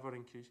is ever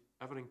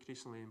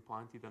increasingly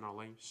implanted in our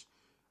lives.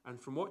 And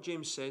from what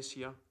James says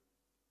here,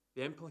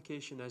 the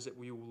implication is that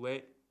we will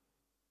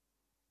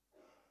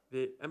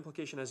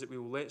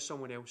let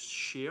someone else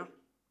share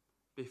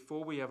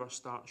before we ever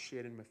start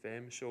sharing with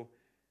them. So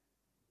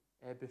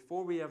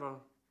before we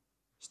ever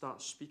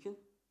start speaking,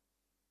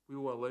 we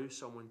will allow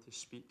someone to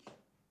speak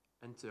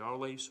into our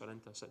lives or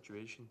into a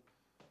situation.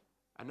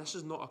 And this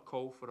is not a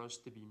call for us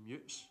to be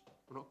mutes.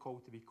 We're not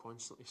called to be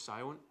constantly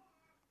silent.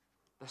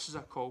 This is a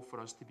call for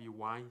us to be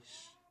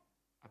wise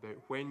about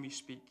when we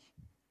speak,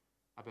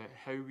 about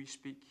how we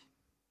speak,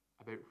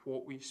 about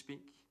what we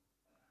speak,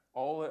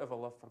 all out of a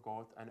love for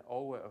God and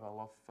all out of a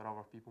love for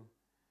other people.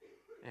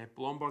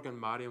 Blomberg and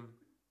Mariam,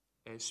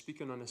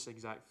 speaking on this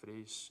exact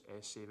phrase,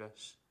 say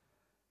this.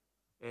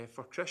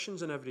 For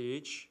Christians in every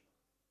age,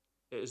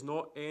 it is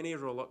not any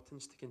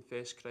reluctance to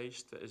confess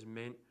Christ that is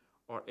meant,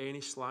 or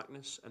any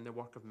slackness in the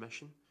work of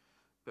mission,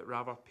 but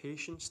rather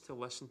patience to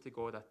listen to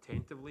God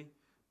attentively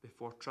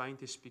before trying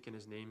to speak in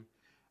his name,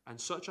 and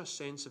such a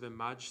sense of the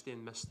majesty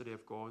and mystery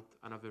of God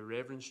and of the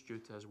reverence due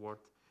to his word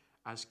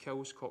as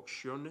kills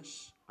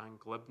cocksureness and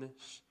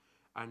glibness,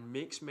 and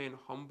makes men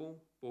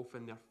humble both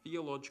in their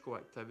theological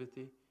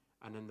activity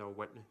and in their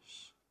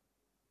witness.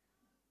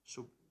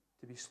 So,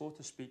 to be slow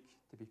to speak,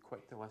 to be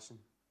quick to listen,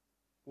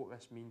 what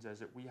this means is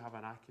that we have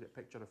an accurate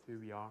picture of who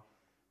we are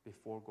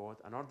before God,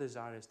 and our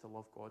desire is to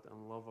love God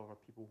and love other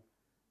people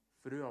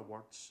through our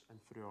words and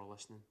through our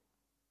listening.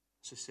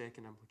 It's the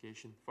second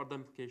implication. Third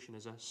implication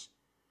is this: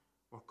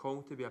 we're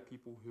called to be a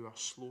people who are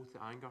slow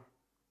to anger.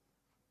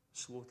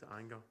 Slow to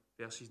anger,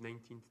 verses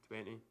 19 to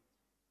 20.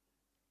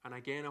 And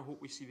again, I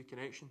hope we see the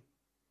connection.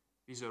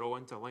 These are all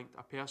interlinked.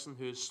 A person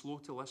who is slow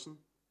to listen,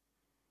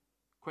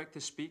 quick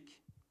to speak,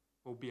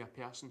 will be a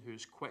person who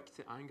is quick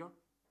to anger.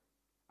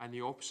 And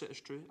the opposite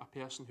is true. A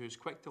person who is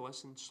quick to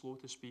listen, slow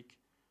to speak,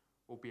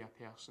 will be a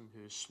person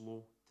who is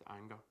slow to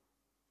anger.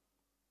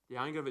 The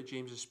anger that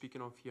James is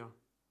speaking of here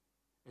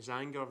is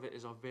anger that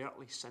is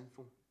overtly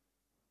sinful.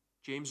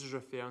 James is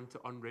referring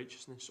to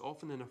unrighteousness,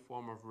 often in a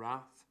form of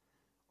wrath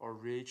or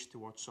rage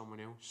towards someone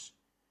else.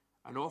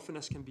 And often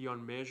this can be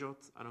unmeasured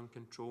and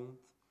uncontrolled.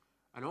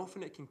 And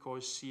often it can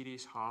cause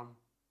serious harm,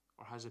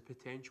 or has the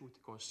potential to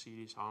cause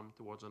serious harm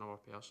towards another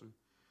person.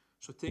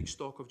 So take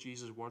stock of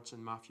Jesus' words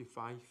in Matthew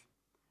 5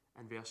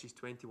 and verses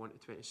 21 to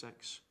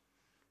 26.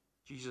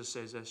 Jesus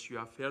says this: "You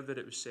have heard that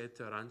it was said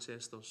to our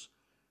ancestors,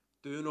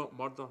 'Do not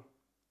murder,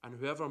 and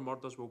whoever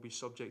murders will be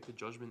subject to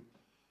judgment.'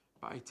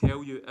 But I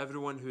tell you,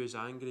 everyone who is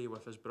angry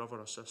with his brother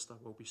or sister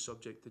will be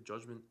subject to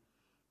judgment.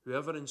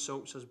 Whoever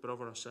insults his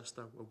brother or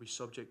sister will be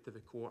subject to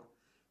the court.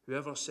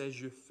 Whoever says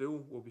you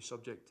fool will be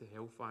subject to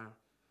hellfire.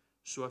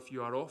 So if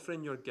you are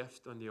offering your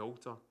gift on the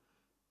altar,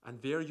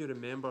 and there you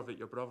remember that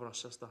your brother or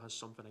sister has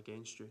something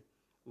against you,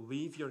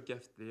 leave your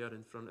gift there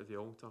in front of the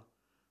altar.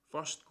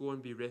 First go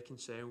and be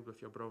reconciled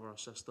with your brother or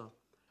sister,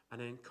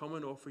 and then come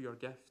and offer your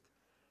gift.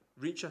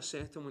 Reach a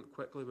settlement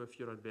quickly with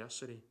your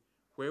adversary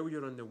while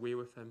you're on the way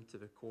with him to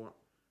the court,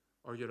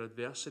 or your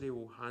adversary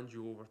will hand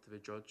you over to the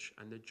judge,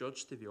 and the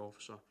judge to the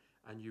officer,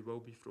 and you will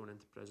be thrown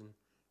into prison.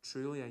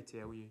 Truly I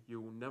tell you,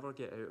 you will never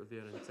get out of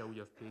there until you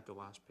have paid the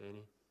last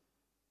penny."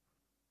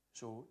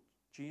 So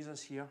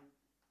Jesus here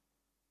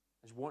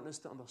is wanting us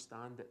to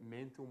understand that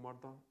mental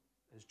murder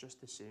is just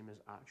the same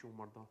as actual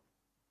murder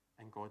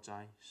in God's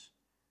eyes.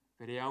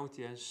 The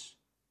reality is,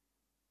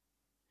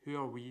 who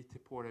are we to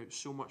pour out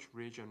so much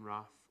rage and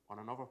wrath on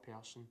another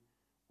person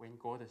when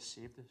God has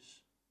saved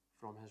us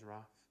from his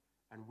wrath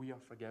and we are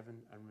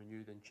forgiven and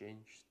renewed and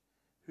changed?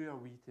 Who are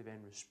we to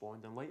then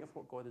respond, in light of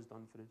what God has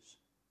done for us,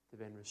 to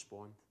then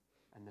respond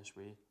in this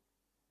way?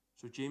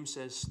 So James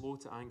says slow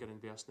to anger in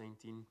verse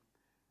 19,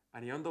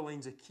 and he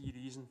underlines a key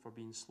reason for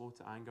being slow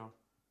to anger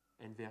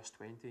in verse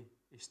 20.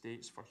 He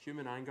states, "For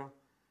human anger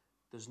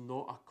does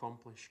not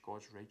accomplish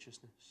God's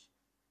righteousness."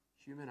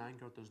 Human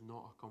anger does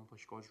not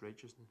accomplish God's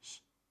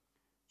righteousness.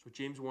 So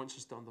James wants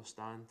us to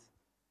understand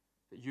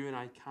that you and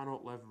I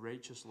cannot live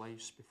righteous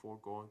lives before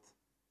God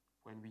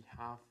when we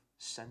have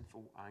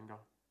sinful anger.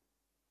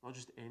 Not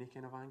just any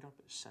kind of anger,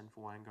 but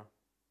sinful anger.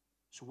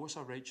 So what's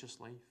a righteous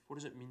life? What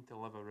does it mean to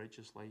live a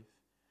righteous life?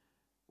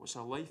 What's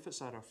a life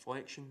that's a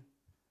reflection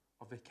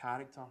of the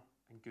character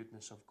and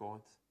goodness of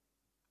God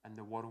in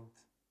the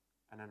world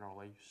and in our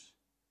lives?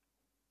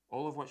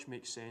 All of which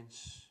makes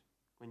sense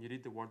when you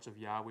read the words of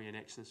Yahweh in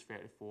Exodus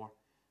 34,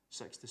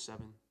 6 to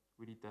 7.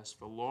 We read this: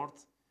 The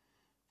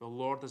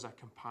Lord is a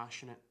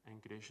compassionate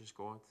and gracious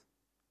God,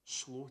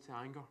 slow to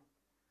anger,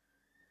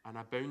 and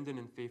abounding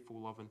in faithful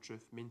love and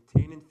truth,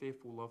 maintaining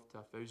faithful love to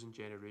 1,000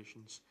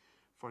 generations,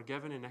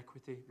 forgiving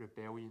iniquity,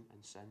 rebellion,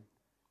 and sin.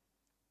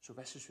 So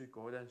this is who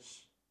God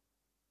is.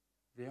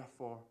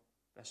 Therefore,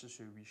 this is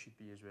who we should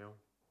be as well.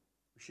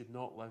 We should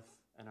not live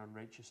in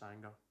unrighteous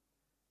anger.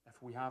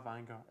 If we have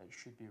anger, it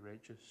should be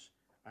righteous,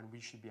 and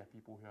we should be a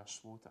people who are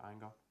slow to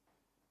anger.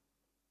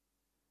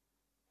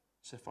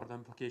 It's the third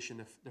implication.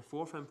 The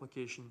fourth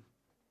implication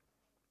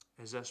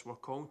is this: we're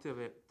called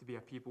to be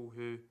a people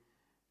who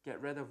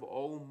get rid of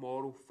all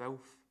moral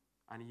filth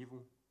and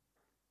evil.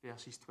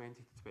 Verses 20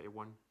 to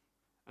 21.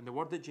 And the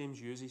word that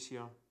James uses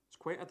here, it's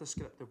quite a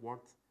descriptive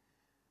word.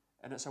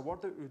 And it's a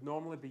word that would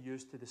normally be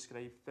used to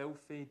describe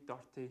filthy,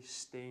 dirty,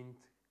 stained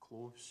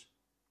clothes.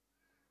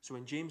 So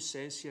when James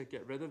says here,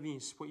 get rid of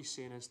these, what he's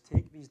saying is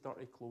take these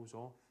dirty clothes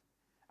off.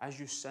 As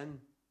you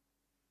sin,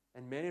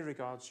 in many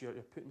regards, you're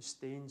putting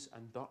stains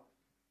and dirt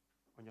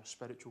on your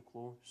spiritual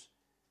clothes.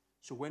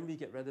 So when we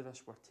get rid of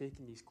this, we're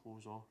taking these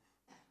clothes off.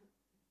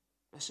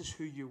 This is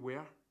who you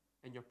were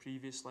in your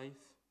previous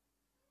life.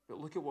 But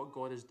look at what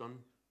God has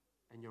done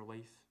in your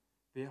life.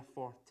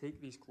 Therefore, take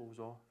these clothes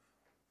off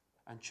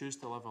and choose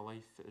to live a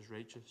life that is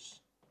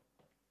righteous.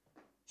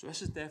 So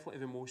this is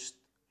definitely the most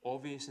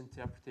obvious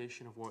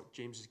interpretation of what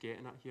James is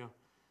getting at here.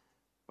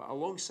 But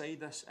alongside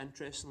this,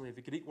 interestingly,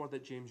 the Greek word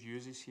that James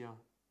uses here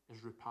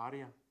is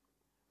ruparia.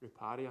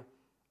 Ruparia.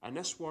 And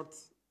this word,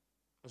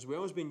 as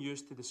well as being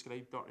used to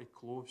describe dirty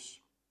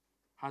clothes,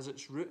 has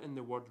its root in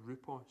the word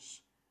rupos,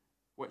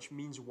 which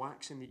means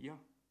wax in the ear.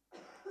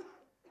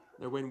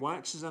 Now, when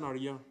wax is in our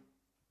ear,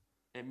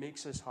 it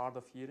makes us hard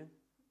of hearing.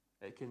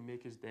 It can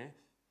make us deaf.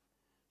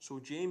 So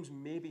James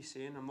may be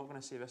saying, I'm not going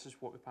to say this is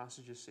what the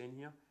passage is saying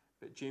here,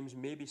 but James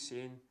may be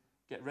saying,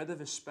 get rid of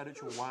the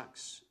spiritual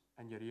wax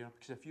in your ear.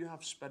 Because if you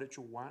have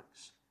spiritual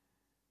wax,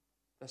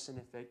 this in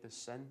effect is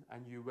sin,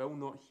 and you will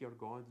not hear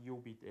God. You'll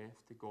be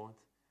deaf to God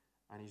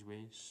and his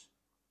ways.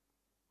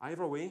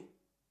 Either way,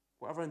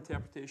 whatever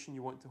interpretation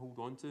you want to hold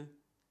on to,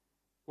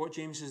 what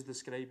James is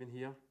describing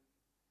here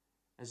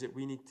is that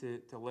we need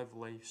to live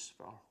lives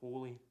that are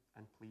holy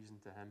and pleasing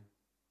to him.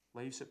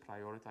 Lives that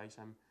prioritise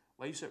him.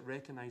 Lives that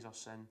recognise our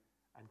sin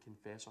and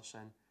confess our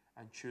sin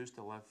and choose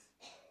to live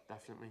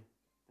differently.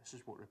 This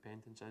is what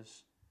repentance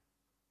is.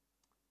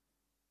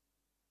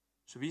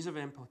 So these are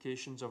the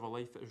implications of a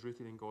life that is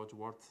rooted in God's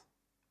word,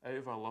 out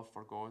of our love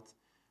for God.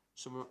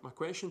 So my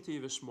question to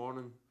you this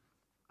morning,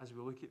 as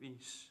we look at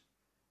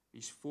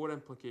these 4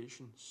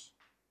 implications,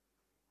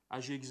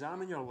 as you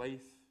examine your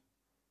life,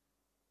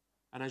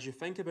 and as you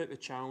think about the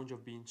challenge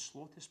of being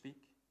slow to speak,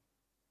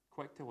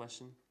 quick to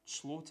listen,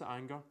 slow to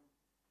anger,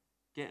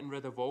 getting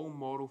rid of all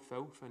moral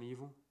filth and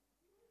evil,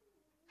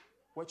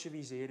 which of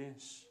these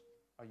areas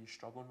are you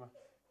struggling with?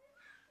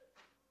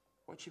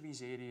 Which of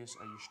these areas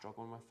are you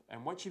struggling with?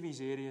 And which of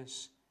these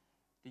areas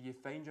do you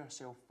find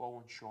yourself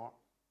falling short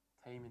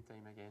time and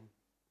time again?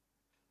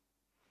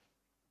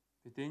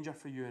 The danger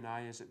for you and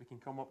I is that we can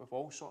come up with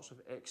all sorts of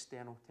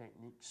external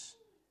techniques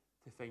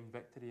to find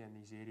victory in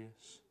these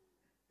areas.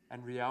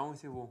 In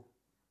reality, though,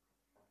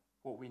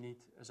 what we need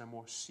is a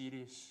more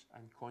serious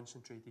and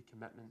concentrated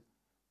commitment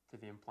to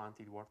the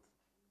implanted word,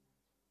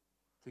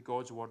 to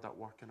God's word at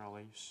work in our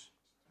lives.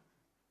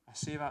 I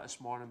say that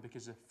this morning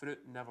because the fruit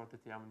never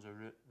determines the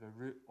root. The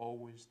root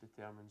always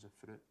determines the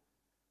fruit.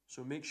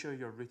 So make sure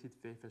your rooted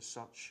faith is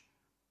such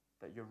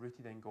that you're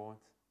rooted in God.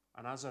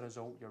 And as a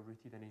result, you're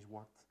rooted in his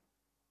word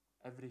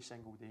every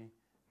single day.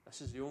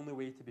 This is the only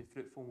way to be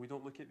fruitful. We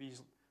don't look at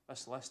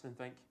this list and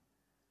think,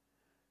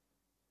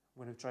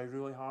 we're going to try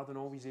really hard in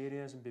all these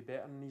areas and be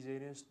better in these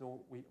areas.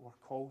 No, we're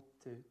called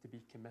to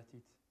be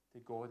committed to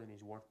God and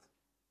his word.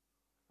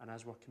 And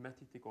as we're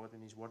committed to God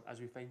and his word,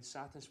 as we find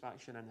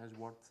satisfaction in his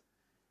word,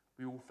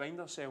 we will find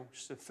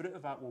ourselves, the fruit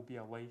of that will be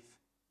a life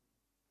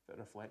that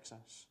reflects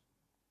us.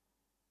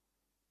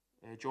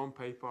 John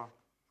Piper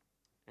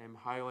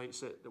highlights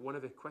that one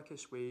of the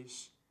quickest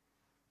ways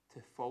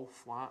to fall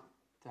flat,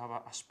 to have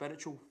a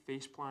spiritual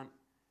faceplant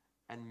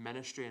in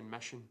ministry and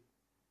mission,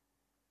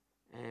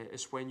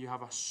 is when you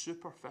have a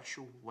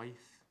superficial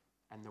life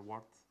in the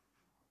word,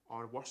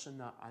 or worse than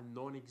that, a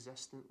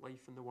non-existent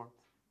life in the word.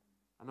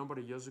 A number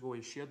of years ago,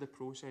 he shared the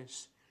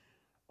process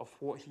of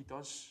what he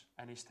does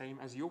in his time.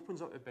 As he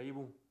opens up the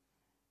Bible,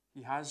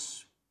 he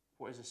has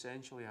what is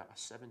essentially a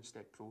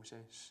 7-step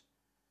process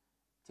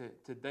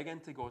to dig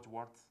into God's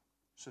word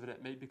so that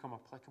it might become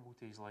applicable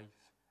to his life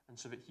and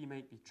so that he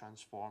might be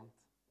transformed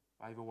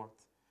by the word.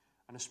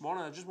 And this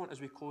morning, as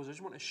we close, I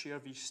just want to share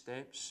these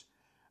steps,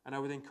 and I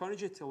would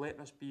encourage you to let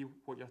this be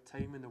what your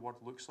time in the word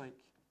looks like.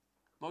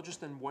 Not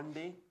just in one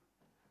day,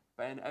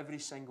 but in every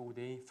single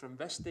day, from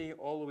this day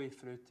all the way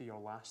through to your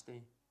last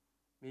day.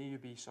 May you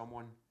be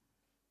someone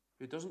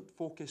who doesn't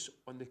focus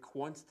on the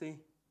quantity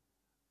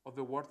of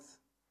the word,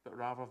 but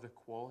rather the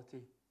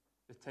quality.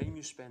 The time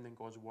you spend in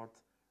God's word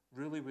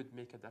really would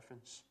make a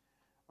difference.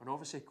 And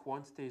obviously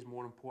quantity is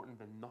more important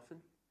than nothing.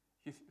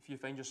 If you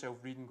find yourself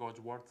reading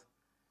God's word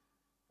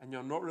and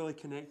you're not really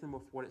connecting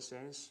with what it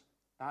says,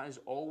 that is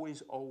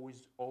always,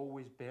 always,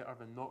 always better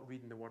than not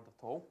reading the word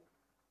at all.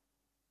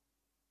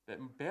 But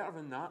better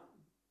than that,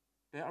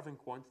 better than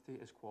quantity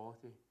is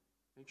quality.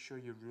 Make sure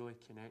you really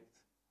connect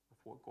with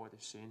what God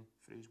is saying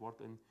through his word.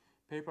 And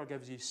Piper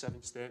gives these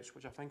 7 steps,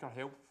 which I think are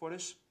helpful for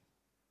us.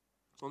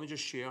 So let me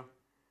just share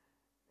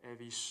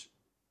these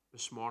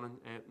this morning.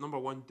 Number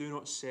 1, do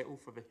not settle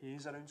for the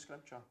haze around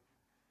Scripture.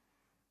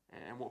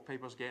 And what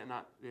Piper's getting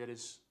at there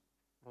is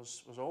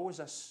there's always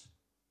this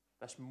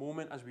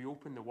moment as we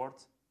open the Word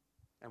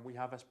and we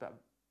have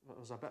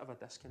there's a bit of a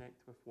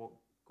disconnect with what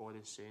God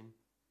is saying.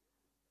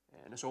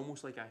 And it's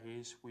almost like a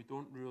haze. We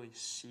don't really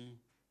see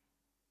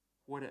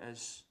what it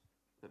is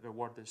that the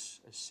Word is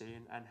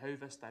saying and how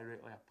this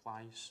directly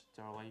applies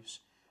to our lives.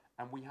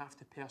 And we have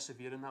to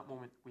persevere in that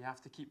moment. We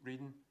have to keep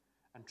reading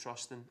and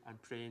trusting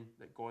and praying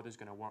that God is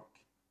going to work.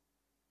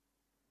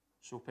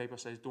 So Piper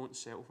says, don't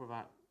settle for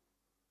that.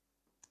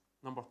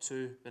 Number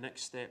 2, the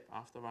next step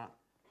after that,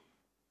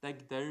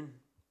 dig down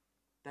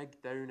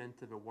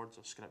into the words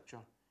of Scripture.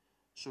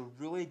 So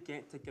really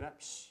get to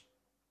grips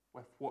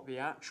with what the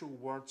actual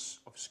words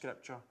of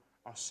Scripture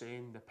are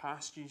saying, the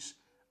passages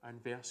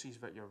and verses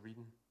that you're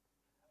reading.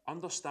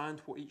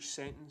 Understand what each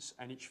sentence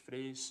and each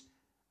phrase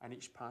and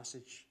each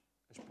passage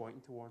is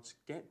pointing towards.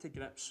 Get to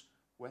grips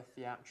with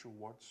the actual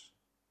words.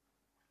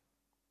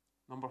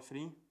 Number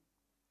 3,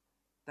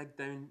 dig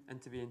down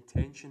into the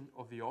intention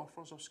of the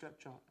authors of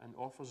Scripture, and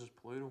authors is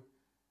plural.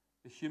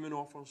 The human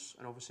authors,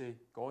 and obviously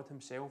God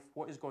himself.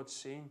 What is God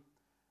saying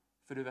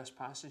through this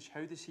passage?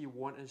 How does he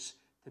want us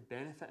to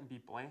benefit and be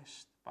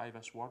blessed by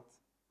this word?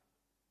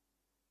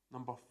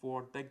 Number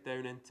 4, dig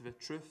down into the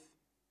truth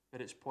that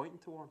it's pointing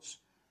towards.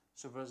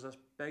 So there's this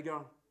bigger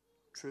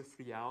truth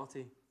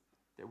reality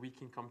that we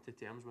can come to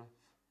terms with.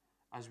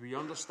 As we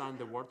understand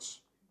the words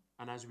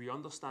and as we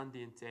understand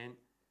the intent,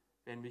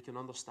 then we can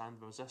understand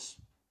there's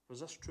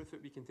this truth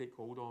that we can take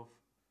hold of.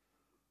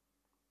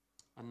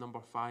 And number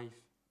 5,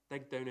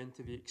 dig down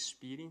into the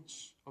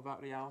experience of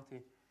that reality.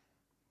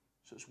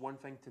 So it's one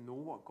thing to know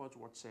what God's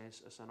word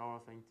says, it's another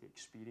thing to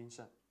experience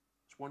it.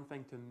 It's one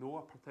thing to know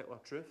a particular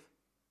truth,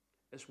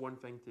 it's one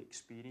thing to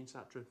experience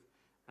that truth.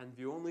 And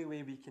the only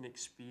way we can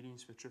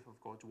experience the truth of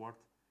God's word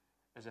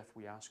is if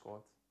we ask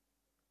God.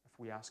 If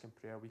we ask in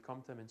prayer, we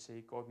come to him and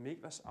say, God,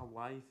 make this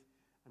alive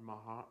in my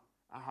heart.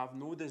 I have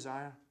no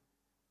desire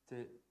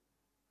to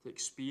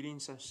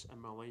experience this in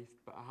my life,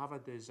 but I have a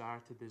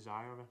desire to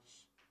desire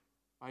this.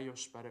 By your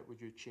Spirit,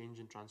 would you change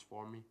and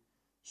transform me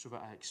so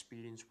that I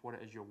experience what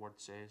it is your word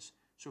says,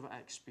 so that I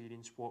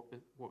experience what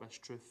this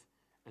truth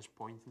is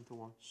pointing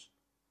towards.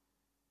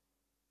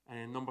 And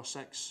then number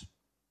 6,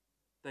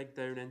 dig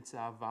down into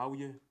a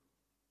value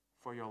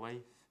for your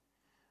life.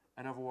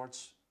 In other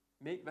words,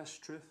 make this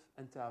truth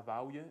into a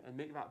value and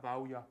make that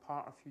value a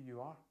part of who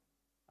you are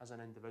as an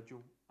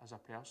individual, as a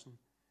person.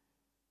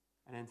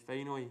 And then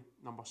finally,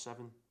 number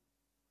 7,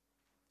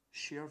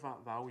 share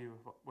that value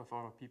with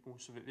other people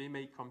so that they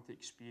might come to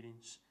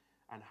experience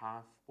and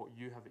have what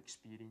you have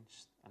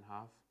experienced and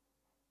have.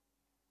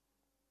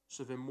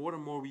 So the more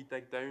and more we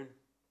dig down,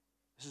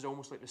 this is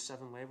almost like the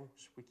 7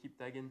 levels. We keep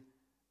digging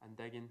and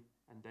digging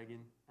and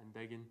digging and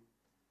digging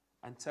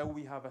until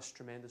we have this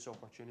tremendous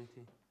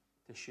opportunity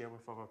to share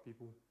with other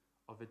people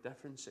of the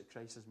difference that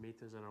Christ has made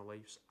to us in our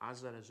lives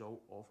as a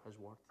result of his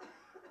word. Does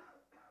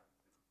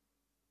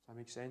that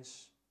make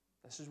sense?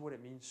 This is what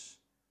it means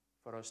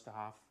for us to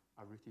have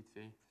a rooted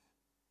faith.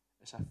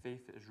 It's a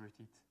faith that is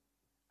rooted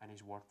in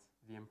his word.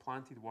 The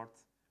implanted word,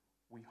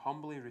 we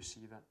humbly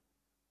receive it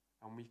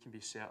and we can be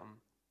certain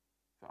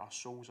that our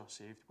souls are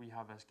saved. We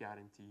have this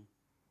guarantee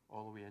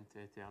all the way into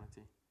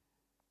eternity.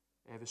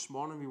 This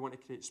morning we want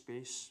to create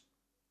space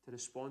to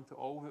respond to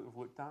all that we've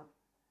looked at.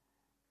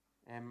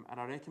 And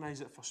I recognise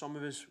that for some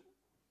of us,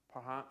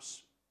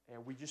 perhaps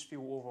we just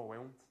feel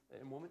overwhelmed at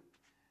the moment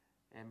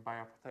by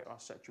a particular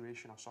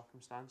situation or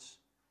circumstance.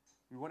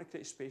 We want to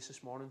create space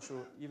this morning,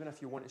 so even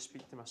if you want to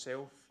speak to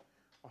myself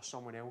or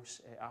someone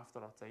else after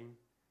our time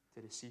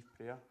to receive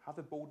prayer, have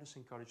the boldness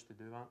and courage to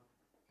do that,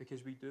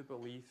 because we do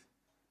believe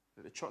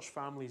that the church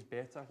family is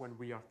better when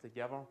we are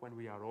together, when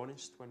we are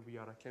honest, when we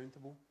are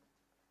accountable.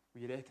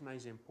 We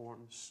recognise the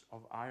importance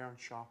of iron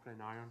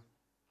sharpening iron.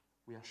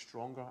 We are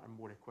stronger and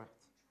more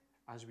equipped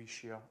as we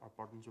share our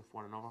burdens with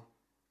one another.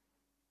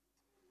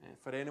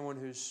 For anyone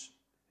who's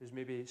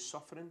maybe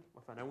suffering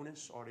with an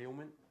illness or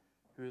ailment,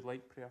 who would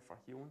like prayer for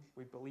healing,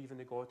 we believe in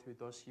the God who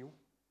does heal.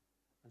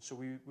 And so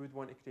we would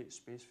want to create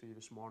space for you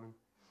this morning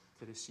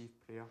to receive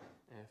prayer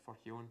for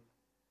healing.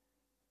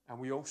 And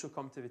we also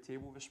come to the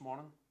table this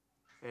morning.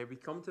 We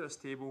come to this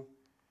table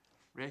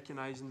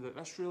recognising that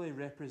this really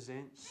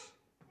represents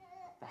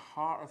the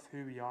heart of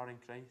who we are in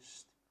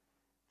Christ.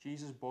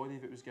 Jesus' body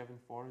that was given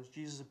for us,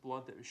 Jesus'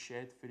 blood that was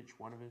shed for each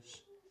one of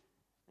us.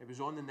 It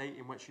was on the night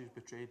in which he was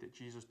betrayed that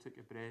Jesus took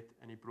the bread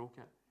and he broke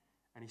it.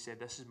 And he said,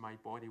 this is my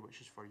body which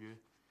is for you.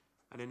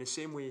 And in the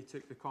same way he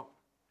took the cup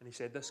and he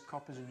said, this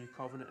cup is a new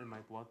covenant in my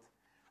blood.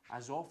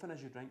 As often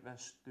as you drink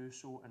this, do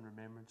so in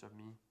remembrance of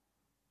me.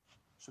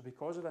 So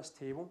because of this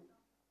table,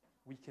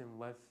 we can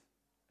live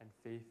in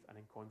faith and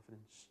in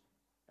confidence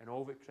in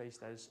all that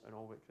Christ is and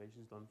all that Christ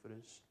has done for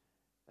us.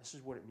 This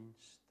is what it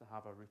means to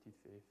have a rooted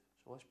faith.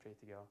 So let's pray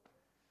together.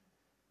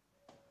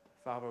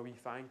 Father, we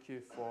thank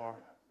you for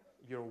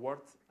your word,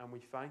 and we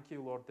thank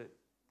you, Lord, that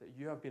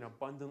you have been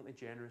abundantly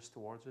generous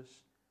towards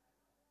us.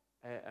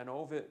 And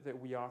all that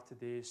we are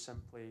today is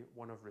simply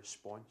one of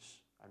response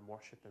and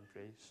worship and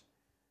praise.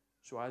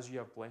 So as you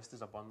have blessed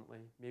us abundantly,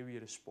 may we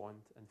respond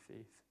in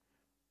faith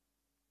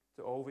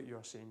to all that you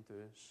are saying to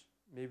us.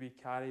 May we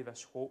carry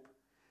this hope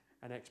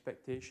and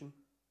expectation,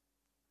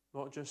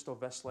 not just of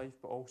this life,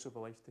 but also the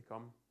life to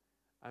come.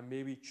 And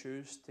may we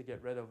choose to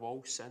get rid of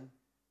all sin,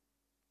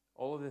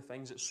 all of the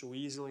things that so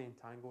easily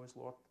entangle us,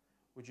 Lord.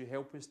 Would you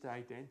help us to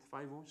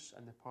identify those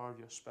in the power of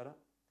your Spirit?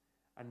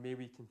 And may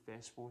we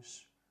confess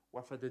those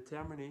with a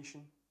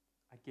determination,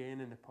 again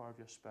in the power of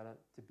your Spirit,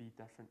 to be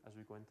different as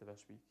we go into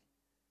this week.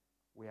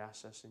 We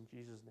ask this in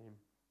Jesus' name.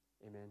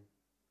 Amen.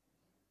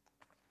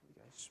 You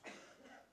guys.